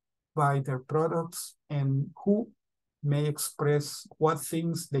buy their products and who may express what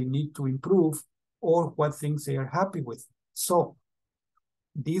things they need to improve or what things they are happy with. So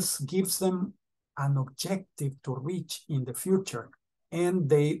this gives them an objective to reach in the future. And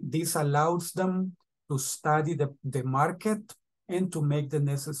this allows them to study the market and to make the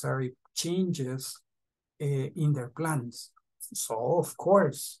necessary changes in their plans. So, of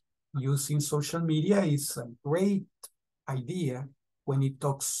course, using social media is a great idea when it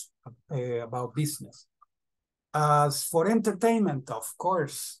talks about business. As for entertainment, of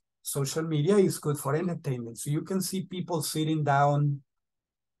course, social media is good for entertainment. So you can see people sitting down,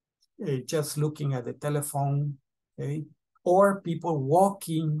 just looking at the telephone, okay? Or people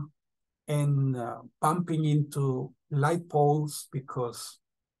walking and bumping into light poles because,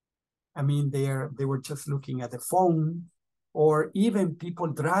 I mean, they were just looking at the phone, or even people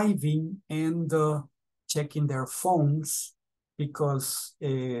driving and checking their phones because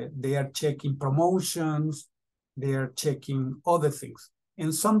they are checking promotions, they are checking other things.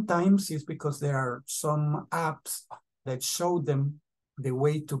 And sometimes it's because there are some apps that show them the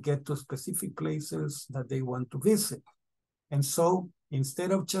way to get to specific places that they want to visit. And so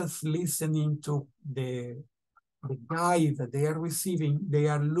instead of just listening to the guide that they are receiving, they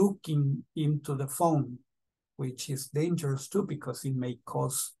are looking into the phone, which is dangerous too, because it may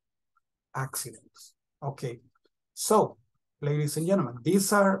cause accidents. Okay, so ladies and gentlemen,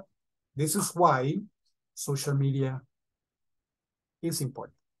 this is why social media is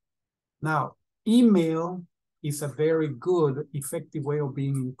important. Now, email is a very good, effective way of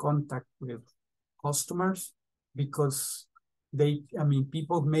being in contact with customers, because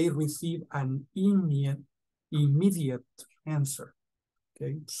people may receive an immediate answer.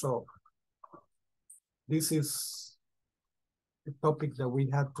 Okay, so this is the topic that we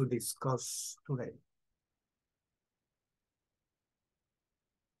had to discuss today.